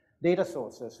handles data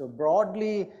sources. So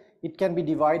broadly, it can be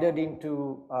divided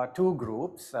into two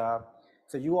groups. So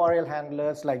URL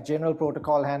handlers, like general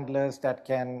protocol handlers that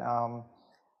can,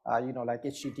 like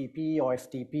HTTP or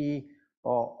FTP,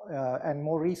 or and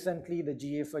more recently the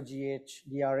GA4GH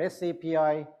DRS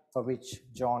API, for which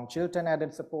John Chilton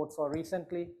added support for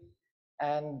recently.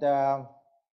 And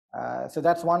so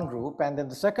that's one group. And then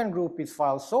the second group is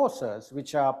file sources,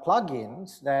 which are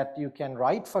plugins that you can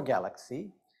write for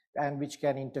Galaxy and which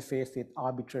can interface with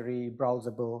arbitrary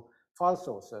browsable file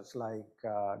sources like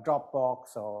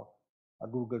Dropbox or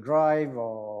Google Drive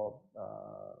or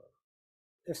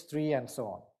S3 and so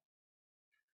on.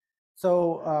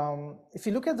 So if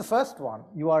you look at the first one,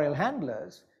 URL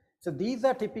handlers, so these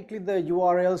are typically the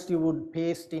URLs you would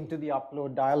paste into the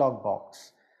upload dialog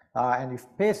box. And you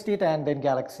paste it and then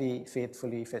Galaxy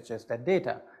faithfully fetches that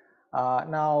data.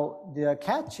 Now, the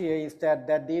catch here is that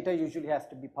that data usually has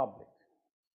to be public.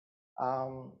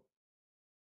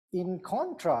 In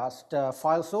contrast,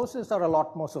 file sources are a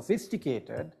lot more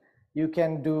sophisticated. You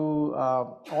can do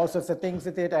all sorts of things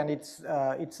with it, and it's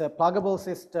a pluggable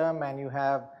system, and you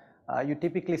have you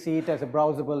typically see it as a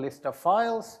browsable list of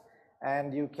files,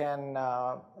 and you can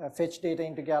fetch data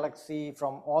into Galaxy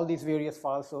from all these various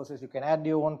file sources. You can add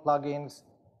your own plugins,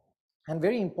 and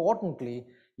very importantly,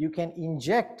 you can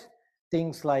inject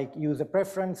things like user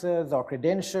preferences or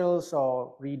credentials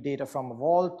or read data from a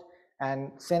vault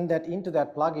and send that into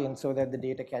that plugin so that the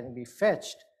data can be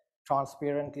fetched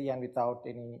transparently and without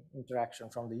any interaction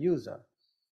from the user.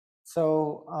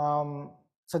 So,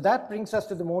 so that brings us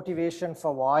to the motivation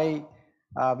for why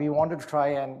we wanted to try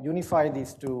and unify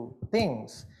these two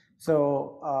things.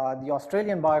 So the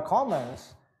Australian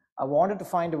Biocommons wanted to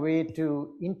find a way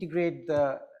to integrate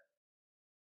the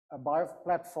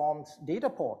Bioplatform's data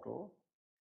portal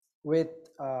with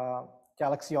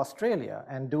Galaxy Australia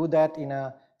and do that in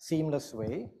a seamless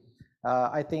way.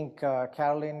 I think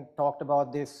Carolyn talked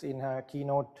about this in her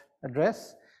keynote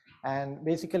address, and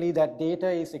basically that data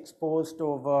is exposed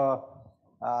over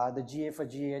the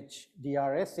GA4GH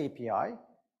DRS API,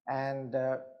 and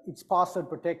it's password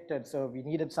protected, so we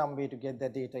needed some way to get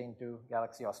that data into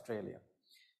Galaxy Australia.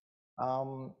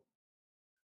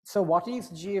 So what is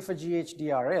GA4GH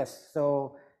DRS?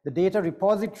 So the data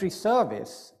repository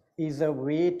service is a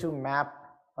way to map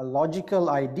a logical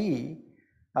ID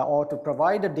or to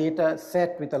provide a data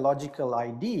set with a logical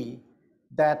ID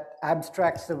that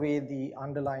abstracts away the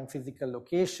underlying physical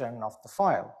location of the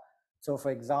file. So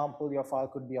for example, your file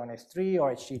could be on S3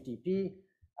 or HTTP,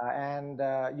 and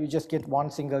you just get one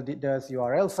single DIRS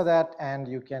URL for that, and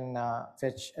you can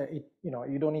fetch it.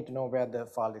 You don't need to know where the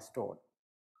file is stored.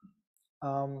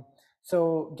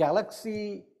 So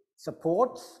Galaxy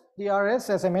supports DRS,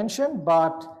 as I mentioned,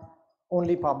 but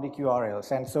only public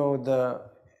URLs. And so the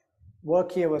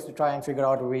work here was to try and figure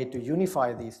out a way to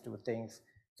unify these two things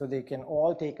so they can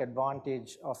all take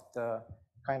advantage of the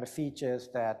kind of features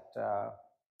that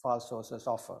file sources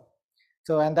offer.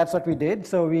 So, and that's what we did.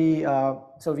 So we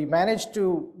managed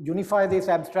to unify these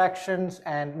abstractions,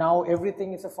 and now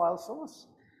everything is a file source.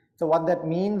 So what that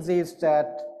means is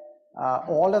that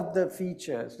all of the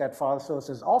features that file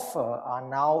sources offer are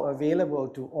now available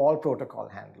to all protocol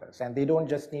handlers, and they don't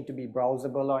just need to be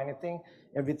browsable or anything.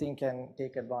 Everything can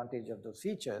take advantage of those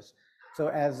features. So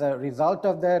as a result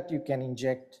of that, you can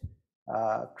inject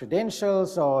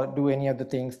credentials or do any of the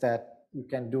things that you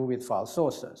can do with file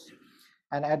sources.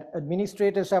 And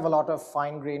administrators have a lot of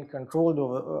fine-grained control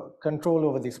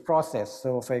over this process.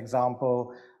 So for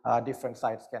example, different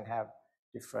sites can have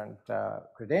different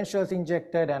credentials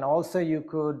injected, and also you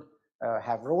could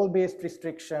have role-based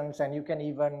restrictions, and you can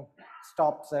even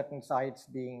stop certain sites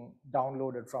being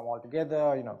downloaded from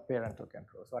altogether, parental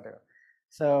controls, whatever.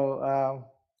 So,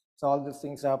 so all these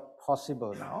things are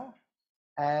possible now.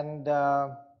 And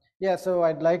yeah, so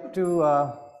I'd like to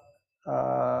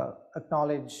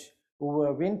acknowledge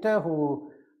Uwe Winter,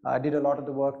 who did a lot of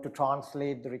the work to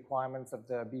translate the requirements of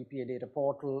the BPA data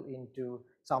portal into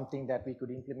something that we could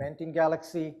implement in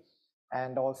Galaxy,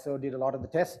 and also did a lot of the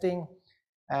testing.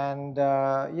 And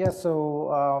yeah,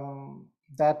 so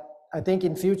that I think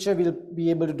in future we'll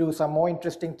be able to do some more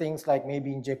interesting things, like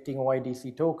maybe injecting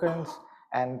OIDC tokens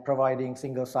and providing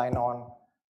single sign-on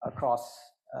across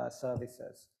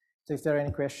services. So if there are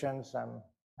any questions, I'm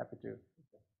happy to.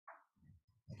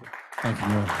 Thank you,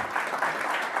 Nuwan.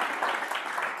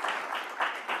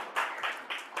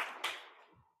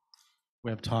 We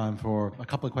have time for a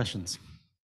couple of questions.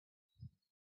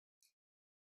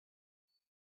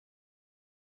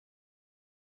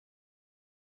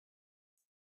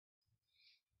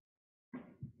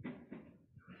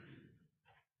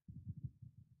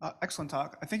 Excellent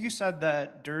talk. I think you said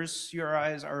that DIRS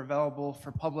URIs are available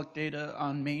for public data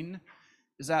on main.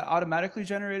 Is that automatically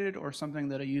generated or something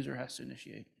that a user has to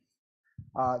initiate?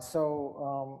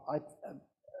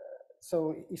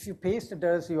 So if you paste a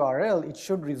DIRS URL, it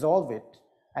should resolve it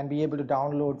and be able to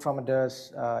download from a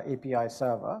DIRS API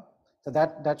server. So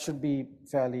that should be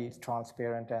fairly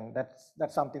transparent, and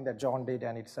that's something that John did,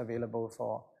 and it's available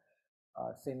for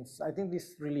since I think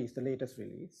this release, the latest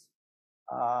release.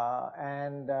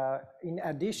 In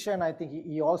addition, I think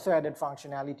he also added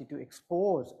functionality to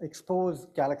expose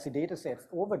Galaxy datasets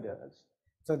over DIRS,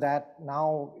 so that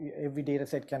now every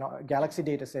dataset Galaxy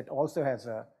dataset also has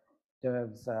a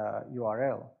DIRS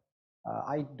URL.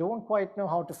 I don't quite know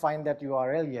how to find that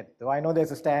URL yet, though. I know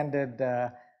there's a standard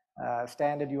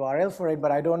URL for it,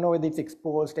 but I don't know whether it's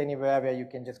exposed anywhere where you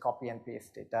can just copy and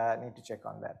paste it. I need to check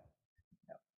on that.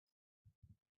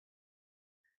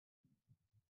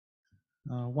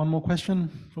 One more question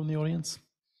from the audience.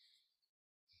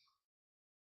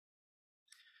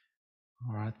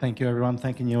 All right, thank you everyone.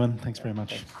 Thank you, Nuwan. Thanks very much.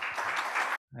 Thanks.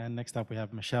 And next up we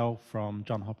have Michelle from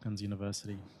Johns Hopkins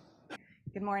University.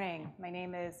 Good morning. My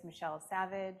name is Michelle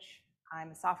Savage.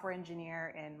 I'm a software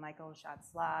engineer in Michael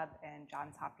Schatz's lab in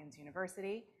Johns Hopkins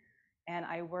University, and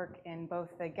I work in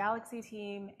both the Galaxy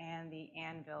team and the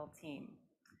Anvil team.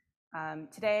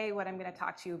 Today, what I'm going to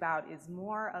talk to you about is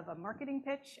more of a marketing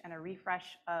pitch and a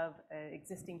refresh of an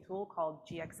existing tool called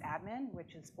GXAdmin,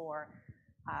 which is for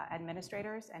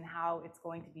administrators, and how it's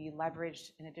going to be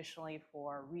leveraged and additionally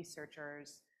for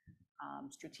researchers,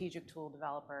 strategic tool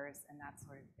developers, and that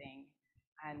sort of thing.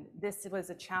 And this was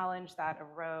a challenge that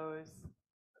arose.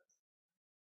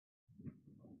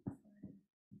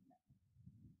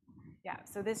 Yeah,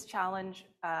 so this challenge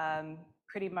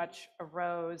pretty much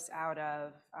arose out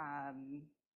of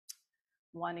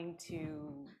wanting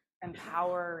to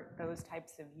empower those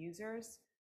types of users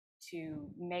to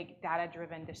make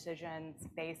data-driven decisions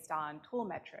based on tool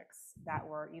metrics that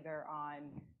were either on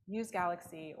Use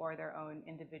Galaxy or their own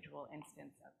individual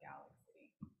instance of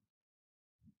Galaxy.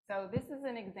 So this is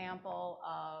an example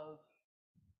of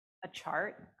a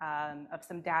chart of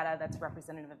some data that's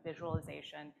representative of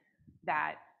visualization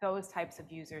that those types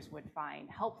of users would find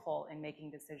helpful in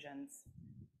making decisions.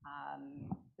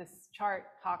 This chart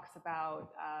talks about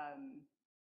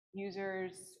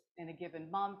users in a given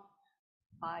month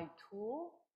by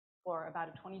tool, for about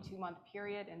a 22-month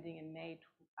period ending in May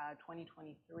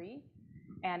 2023.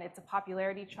 And it's a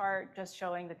popularity chart just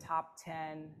showing the top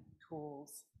 10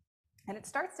 tools. And it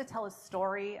starts to tell a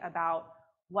story about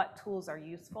what tools are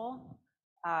useful.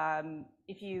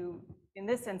 In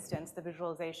this instance, the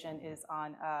visualization is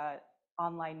on an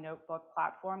online notebook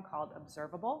platform called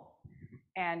Observable.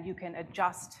 And you can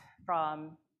adjust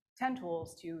from 10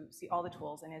 tools to see all the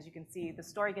tools. And as you can see, the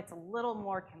story gets a little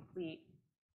more complete.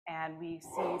 And we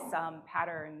see some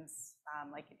patterns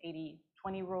like an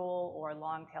 80-20 rule or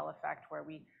long tail effect, where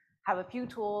we have a few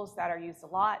tools that are used a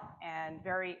lot and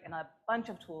a bunch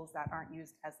of tools that aren't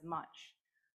used as much.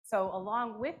 So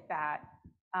along with that,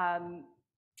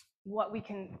 what we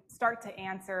can start to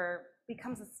answer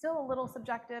becomes still a little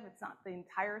subjective. It's not the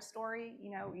entire story.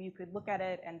 You could look at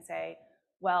it and say,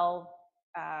 well,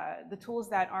 the tools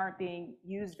that aren't being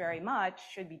used very much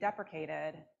should be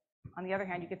deprecated. On the other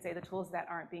hand, you could say the tools that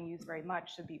aren't being used very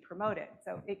much should be promoted.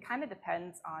 So it kind of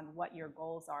depends on what your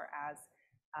goals are as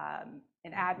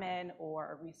an admin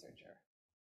or a researcher.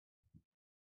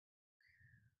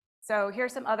 So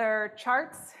here's some other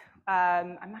charts.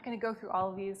 I'm not going to go through all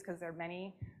of these because there are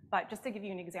many, but just to give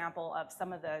you an example of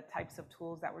some of the types of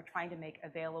tools that we're trying to make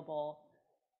available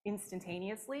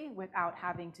instantaneously without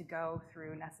having to go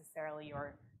through necessarily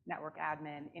your network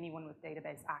admin. Anyone with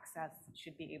database access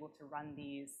should be able to run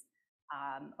these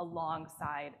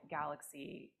alongside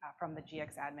Galaxy from the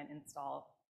gxadmin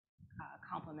install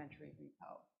complementary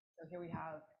repo. So here we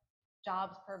have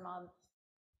jobs per month,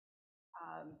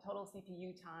 total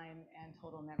CPU time, and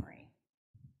total memory.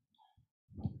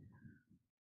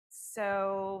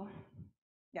 So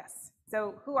yes,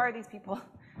 so who are these people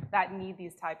that need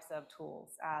these types of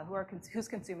tools? Who's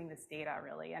consuming this data,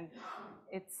 really? And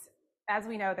it's, as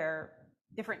we know, there are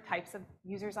different types of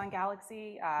users on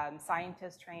Galaxy: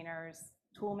 scientists, trainers,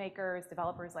 tool makers,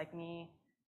 developers like me,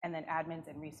 and then admins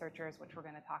and researchers, which we're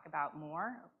going to talk about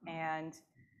more. And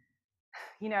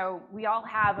we all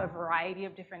have a variety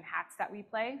of different hats that we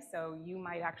play. So you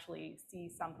might actually see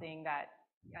something that,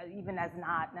 even as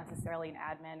not necessarily an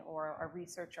admin or a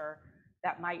researcher,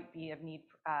 that might be of need,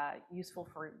 useful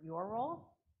for your role.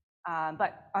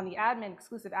 But on the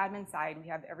exclusive admin side, we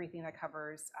have everything that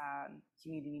covers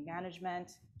community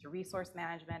management to resource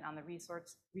management. On the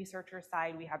researcher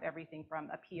side, we have everything from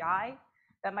a PI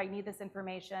that might need this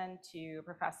information to a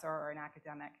professor or an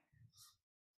academic.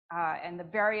 And the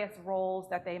various roles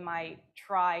that they might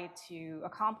try to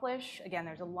accomplish. Again,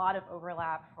 there's a lot of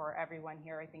overlap for everyone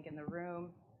here, I think, in the room.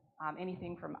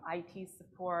 Anything from IT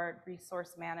support,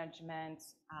 resource management,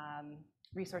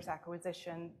 resource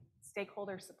acquisition,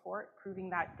 stakeholder support, proving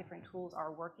that different tools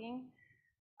are working,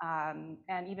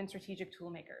 and even strategic tool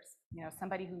makers.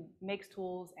 Somebody who makes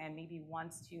tools and maybe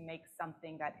wants to make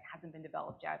something that hasn't been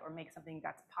developed yet, or make something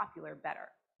that's popular better.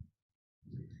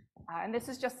 And this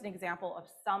is just an example of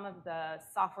some of the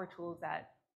software tools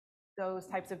that those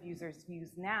types of users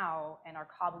use now and are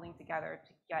cobbling together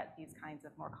to get these kinds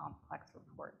of more complex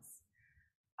reports.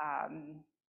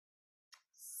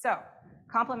 So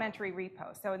complementary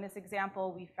repo. So in this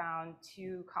example, we found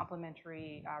two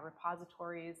complementary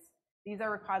repositories. These are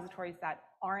repositories that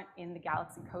aren't in the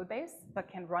Galaxy codebase, but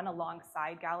can run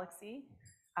alongside Galaxy.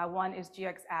 One is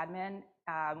GXAdmin,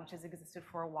 which has existed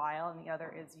for a while, and the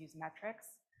other is UseMetrics.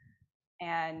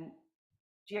 And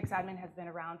GXAdmin has been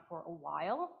around for a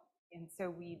while, and so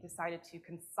we decided to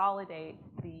consolidate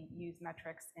the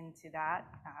UseMetrics into that,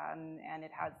 and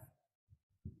it has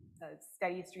a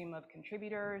steady stream of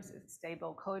contributors, a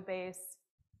stable code base,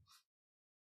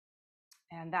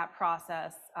 and that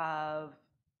process of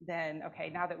then,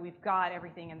 okay, now that we've got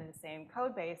everything in the same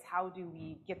code base, how do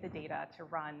we get the data to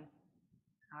run?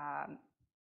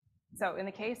 So in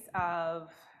the case of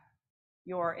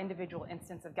your individual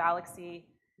instance of Galaxy,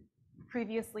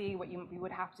 previously what you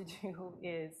would have to do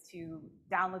is to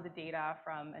download the data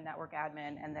from a network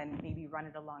admin and then maybe run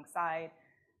it alongside.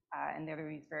 And there are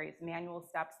these various manual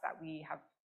steps that we have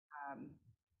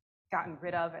gotten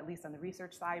rid of, at least on the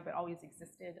research side, but always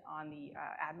existed on the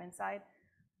admin side.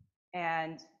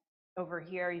 And over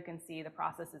here, you can see the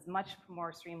process is much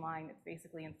more streamlined. It's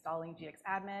basically installing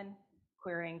GXAdmin,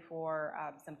 querying for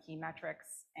some key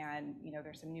metrics, and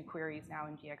there's some new queries now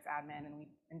in GXAdmin, and we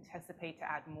anticipate to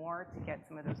add more to get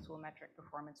some of those tool metric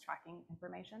performance tracking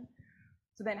information.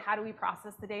 So then how do we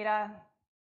process the data?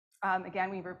 Again,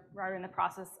 we are in the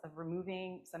process of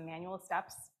removing some manual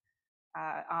steps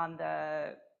on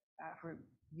the for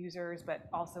users, but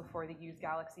also for the Use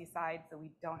Galaxy side, so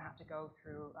we don't have to go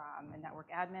through a network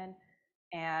admin,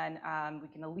 and we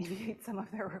can alleviate some of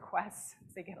their requests.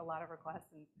 They get a lot of requests,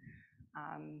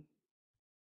 and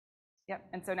Yep,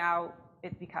 and so now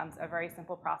it becomes a very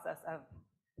simple process of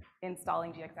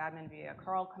installing gxadmin via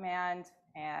curl command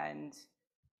and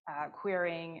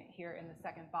querying. Here in the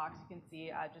second box, you can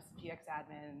see just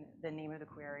gxadmin, the name of the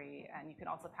query, and you can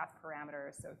also pass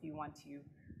parameters. So if you want to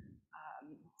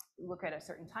look at a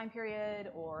certain time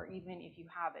period, or even if you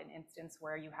have an instance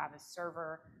where you have a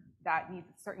server that needs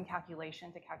a certain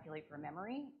calculation to calculate for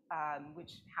memory,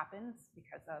 which happens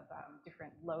because of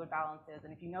different load balances.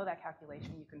 And if you know that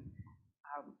calculation, you can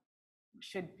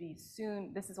should be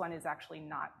soon, this one is actually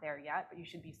not there yet, but you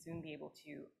should be soon be able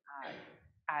to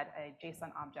add a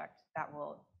JSON object that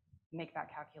will make that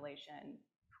calculation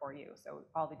for you. So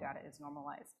all the data is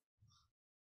normalized.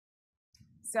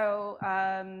 So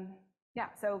yeah,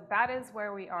 so that is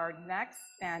where we are next.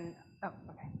 And oh,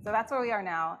 okay, so that's where we are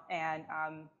now. And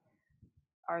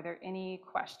are there any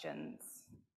questions?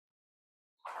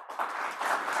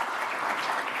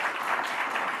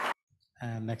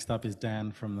 And next up is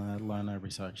Dan from the Lerner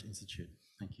Research Institute.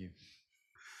 Thank you.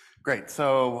 Great.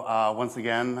 So once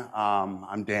again,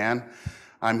 I'm Dan.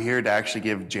 I'm here to actually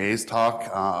give Jay's talk.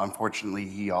 Unfortunately,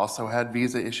 he also had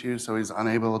visa issues, so he's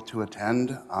unable to attend.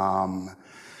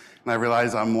 And I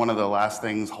realize I'm one of the last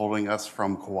things holding us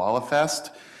from Koala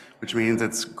Fest, which means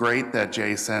it's great that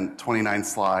Jay sent 29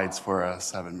 slides for a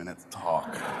 7-minute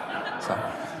talk.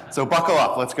 So buckle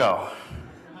up, let's go.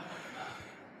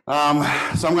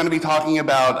 So I'm going to be talking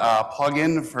about a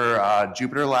plugin for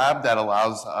Jupyter Lab that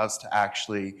allows us to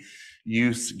actually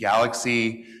use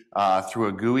Galaxy through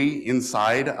a GUI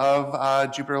inside of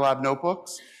Jupyter Lab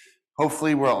notebooks.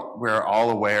 Hopefully we're all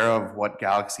aware of what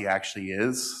Galaxy actually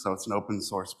is. So it's an open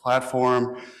source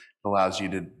platform. It allows you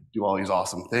to do all these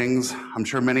awesome things. I'm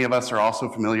sure many of us are also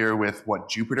familiar with what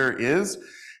Jupyter is.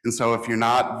 And so if you're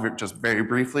not, just very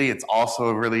briefly, it's also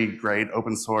a really great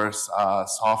open source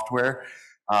software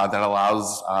that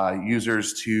allows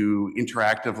users to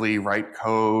interactively write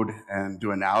code and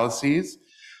do analyses.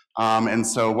 And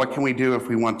so what can we do if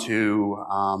we want to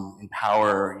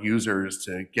empower users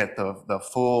to get the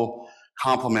full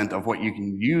complement of what you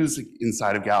can use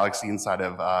inside of Galaxy, inside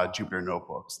of Jupyter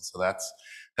Notebooks? And so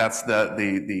that's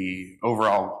the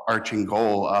overall arching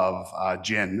goal of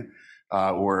GIN,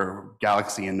 or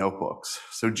Galaxy in Notebooks.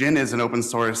 So GIN is an open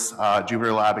source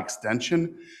Jupyter Lab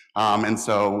extension. And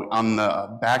so on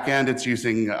the back end, it's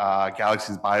using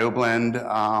Galaxy's BioBlend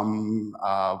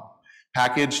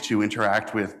package to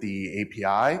interact with the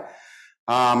API.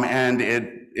 And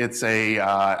it's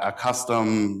a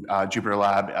custom Jupyter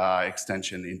Lab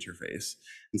extension interface.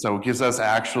 And so it gives us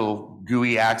actual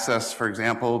GUI access, for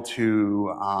example,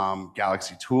 to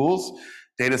Galaxy tools,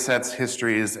 data sets,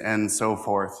 histories, and so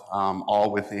forth,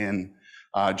 all within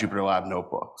Jupyter Lab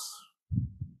notebooks.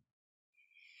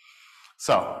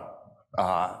 So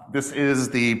this is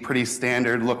the pretty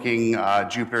standard looking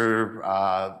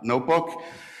Jupyter notebook.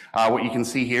 What you can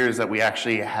see here is that we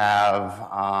actually have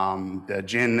the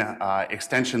GIN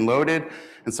extension loaded.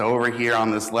 And so over here on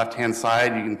this left-hand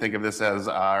side, you can think of this as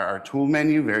our tool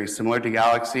menu, very similar to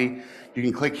Galaxy. You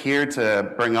can click here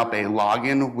to bring up a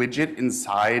login widget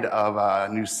inside of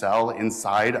a new cell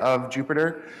inside of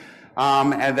Jupyter.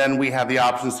 And then we have the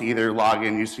options to either log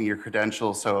in using your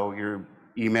credentials, so your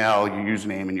email, your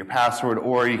username, and your password,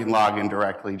 or you can log in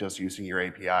directly just using your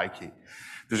API key.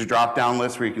 There's a drop-down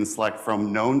list where you can select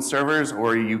from known servers,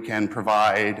 or you can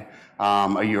provide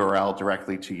a URL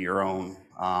directly to your own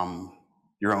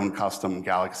custom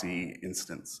Galaxy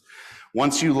instance.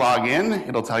 Once you log in,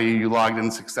 it'll tell you logged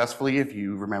in successfully if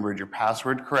you remembered your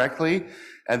password correctly.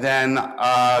 And then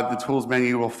the tools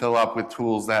menu will fill up with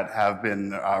tools that have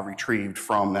been retrieved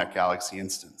from that Galaxy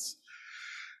instance.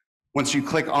 Once you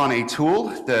click on a tool,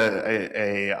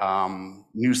 a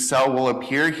new cell will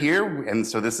appear here. And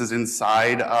so this is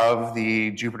inside of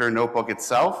the Jupyter Notebook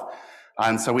itself.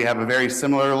 And so we have a very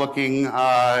similar looking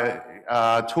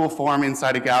tool form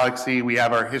inside of Galaxy. We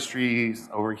have our histories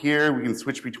over here. We can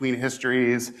switch between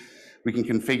histories. We can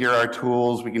configure our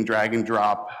tools. We can drag and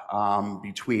drop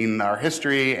between our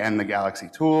history and the Galaxy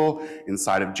tool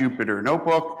inside of Jupyter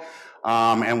Notebook.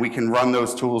 And we can run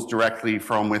those tools directly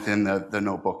from within the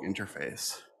notebook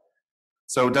interface.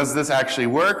 So does this actually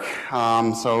work?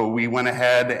 So we went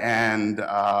ahead and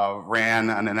ran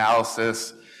an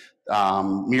analysis,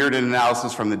 mirrored an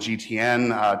analysis from the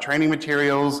GTN training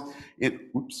materials.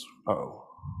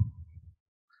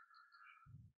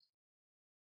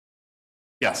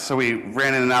 Yes, so we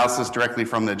ran an analysis directly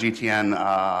from the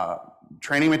GTN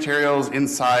training materials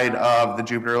inside of the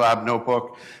Jupyter Lab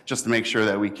notebook, just to make sure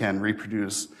that we can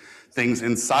reproduce things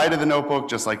inside of the notebook,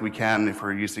 just like we can if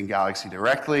we're using Galaxy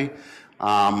directly.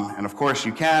 And of course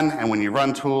you can, and when you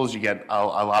run tools, you get a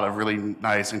lot of really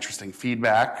nice, interesting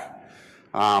feedback.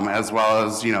 as well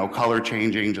as color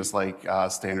changing, just like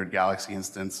standard Galaxy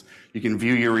instance. You can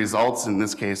view your results. In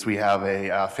this case, we have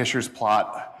a Fisher's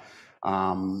plot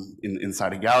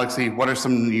inside a Galaxy. What are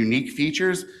some unique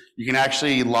features? You can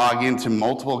actually log into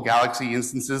multiple Galaxy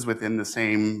instances within the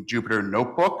same Jupyter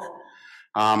notebook.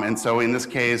 And so in this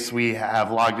case, we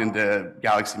have logged into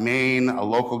Galaxy Main, a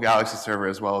local Galaxy server,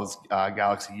 as well as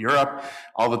Galaxy Europe.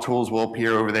 All the tools will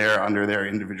appear over there under their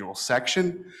individual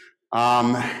section.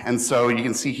 And so you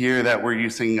can see here that we're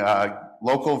using a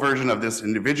local version of this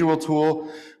individual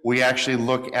tool. We actually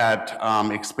look at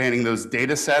expanding those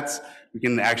data sets. We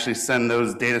can actually send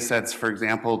those data sets, for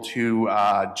example, to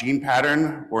Gene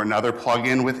Pattern or another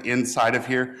plugin inside of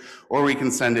here, or we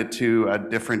can send it to a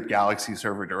different Galaxy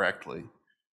server directly.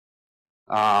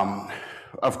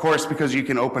 Of course, because you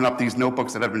can open up these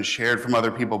notebooks that have been shared from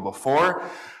other people before,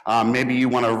 maybe you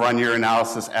want to run your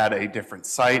analysis at a different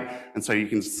site, and so you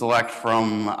can select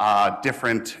from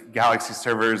different Galaxy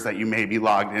servers that you may be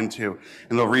logged into,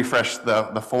 and they'll refresh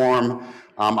the form.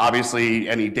 Obviously,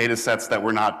 any data sets that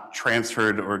were not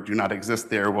transferred or do not exist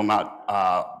there will not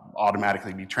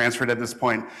automatically be transferred at this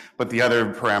point, but the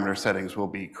other parameter settings will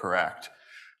be correct.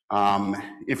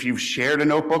 If you've shared a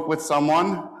notebook with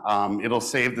someone, it'll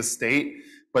save the state,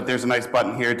 but there's a nice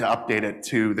button here to update it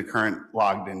to the current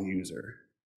logged in user.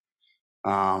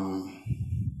 I'll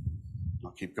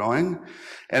keep going.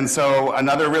 And so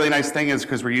another really nice thing is,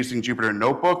 because we're using Jupyter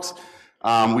notebooks,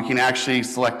 we can actually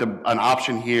select an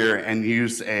option here and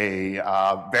use a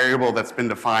variable that's been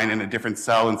defined in a different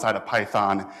cell inside of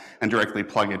Python and directly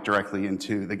plug it directly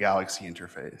into the Galaxy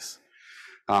interface.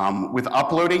 With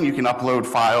uploading, you can upload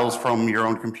files from your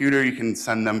own computer. You can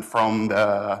send them from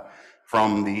the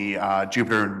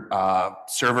Jupyter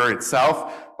server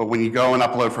itself. But when you go and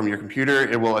upload from your computer,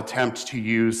 it will attempt to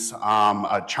use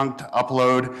a chunked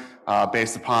upload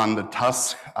based upon the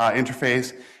TUS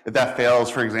interface. If that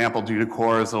fails, for example, due to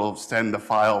cores, it'll send the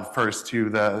file first to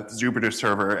the Jupyter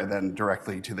server and then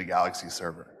directly to the Galaxy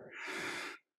server.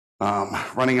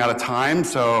 Running out of time,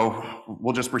 so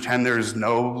we'll just pretend there's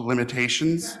no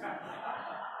limitations.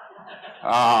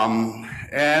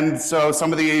 And so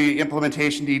some of the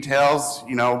implementation details,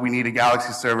 we need a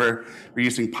Galaxy server. We're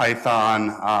using Python,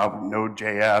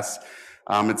 Node.js.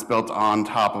 It's built on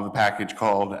top of a package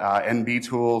called NB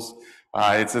Tools.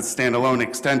 It's a standalone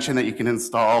extension that you can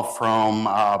install from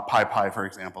PyPy, for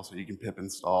example, so you can pip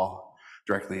install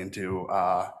directly into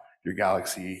your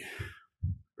Galaxy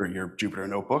or your Jupyter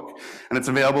notebook. And it's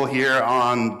available here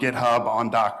on GitHub, on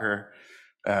Docker,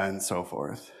 and so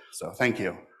forth. So thank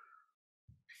you.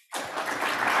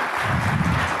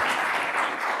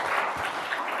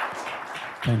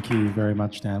 Thank you very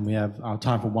much, Dan. We have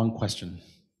time for one question.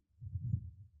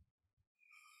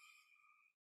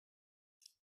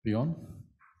 Bjorn?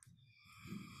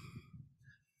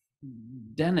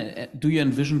 Dan, do you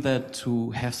envision that to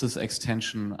have this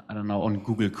extension, I don't know, on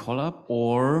Google Colab,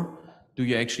 or do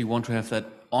you actually want to have that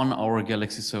on our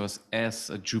Galaxy servers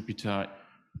as a Jupyter,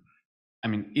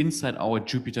 inside our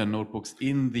Jupyter notebooks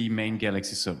in the main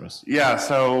Galaxy servers? Yeah,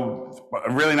 so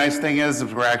a really nice thing is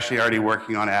we're actually already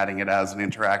working on adding it as an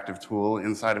interactive tool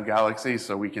inside of Galaxy,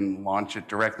 so we can launch it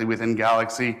directly within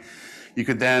Galaxy. You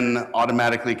could then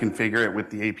automatically configure it with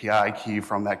the API key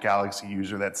from that Galaxy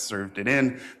user that served it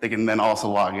in. They can then also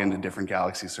log into different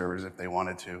Galaxy servers if they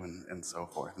wanted to, and so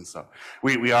forth. And so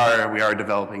we are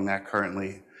developing that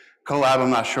currently. Colab, I'm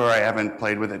not sure. I haven't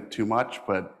played with it too much,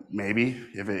 but maybe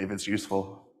if it's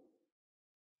useful.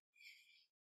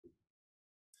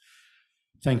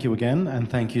 Thank you again, and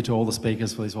thank you to all the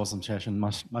speakers for this awesome session.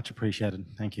 Much appreciated.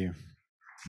 Thank you.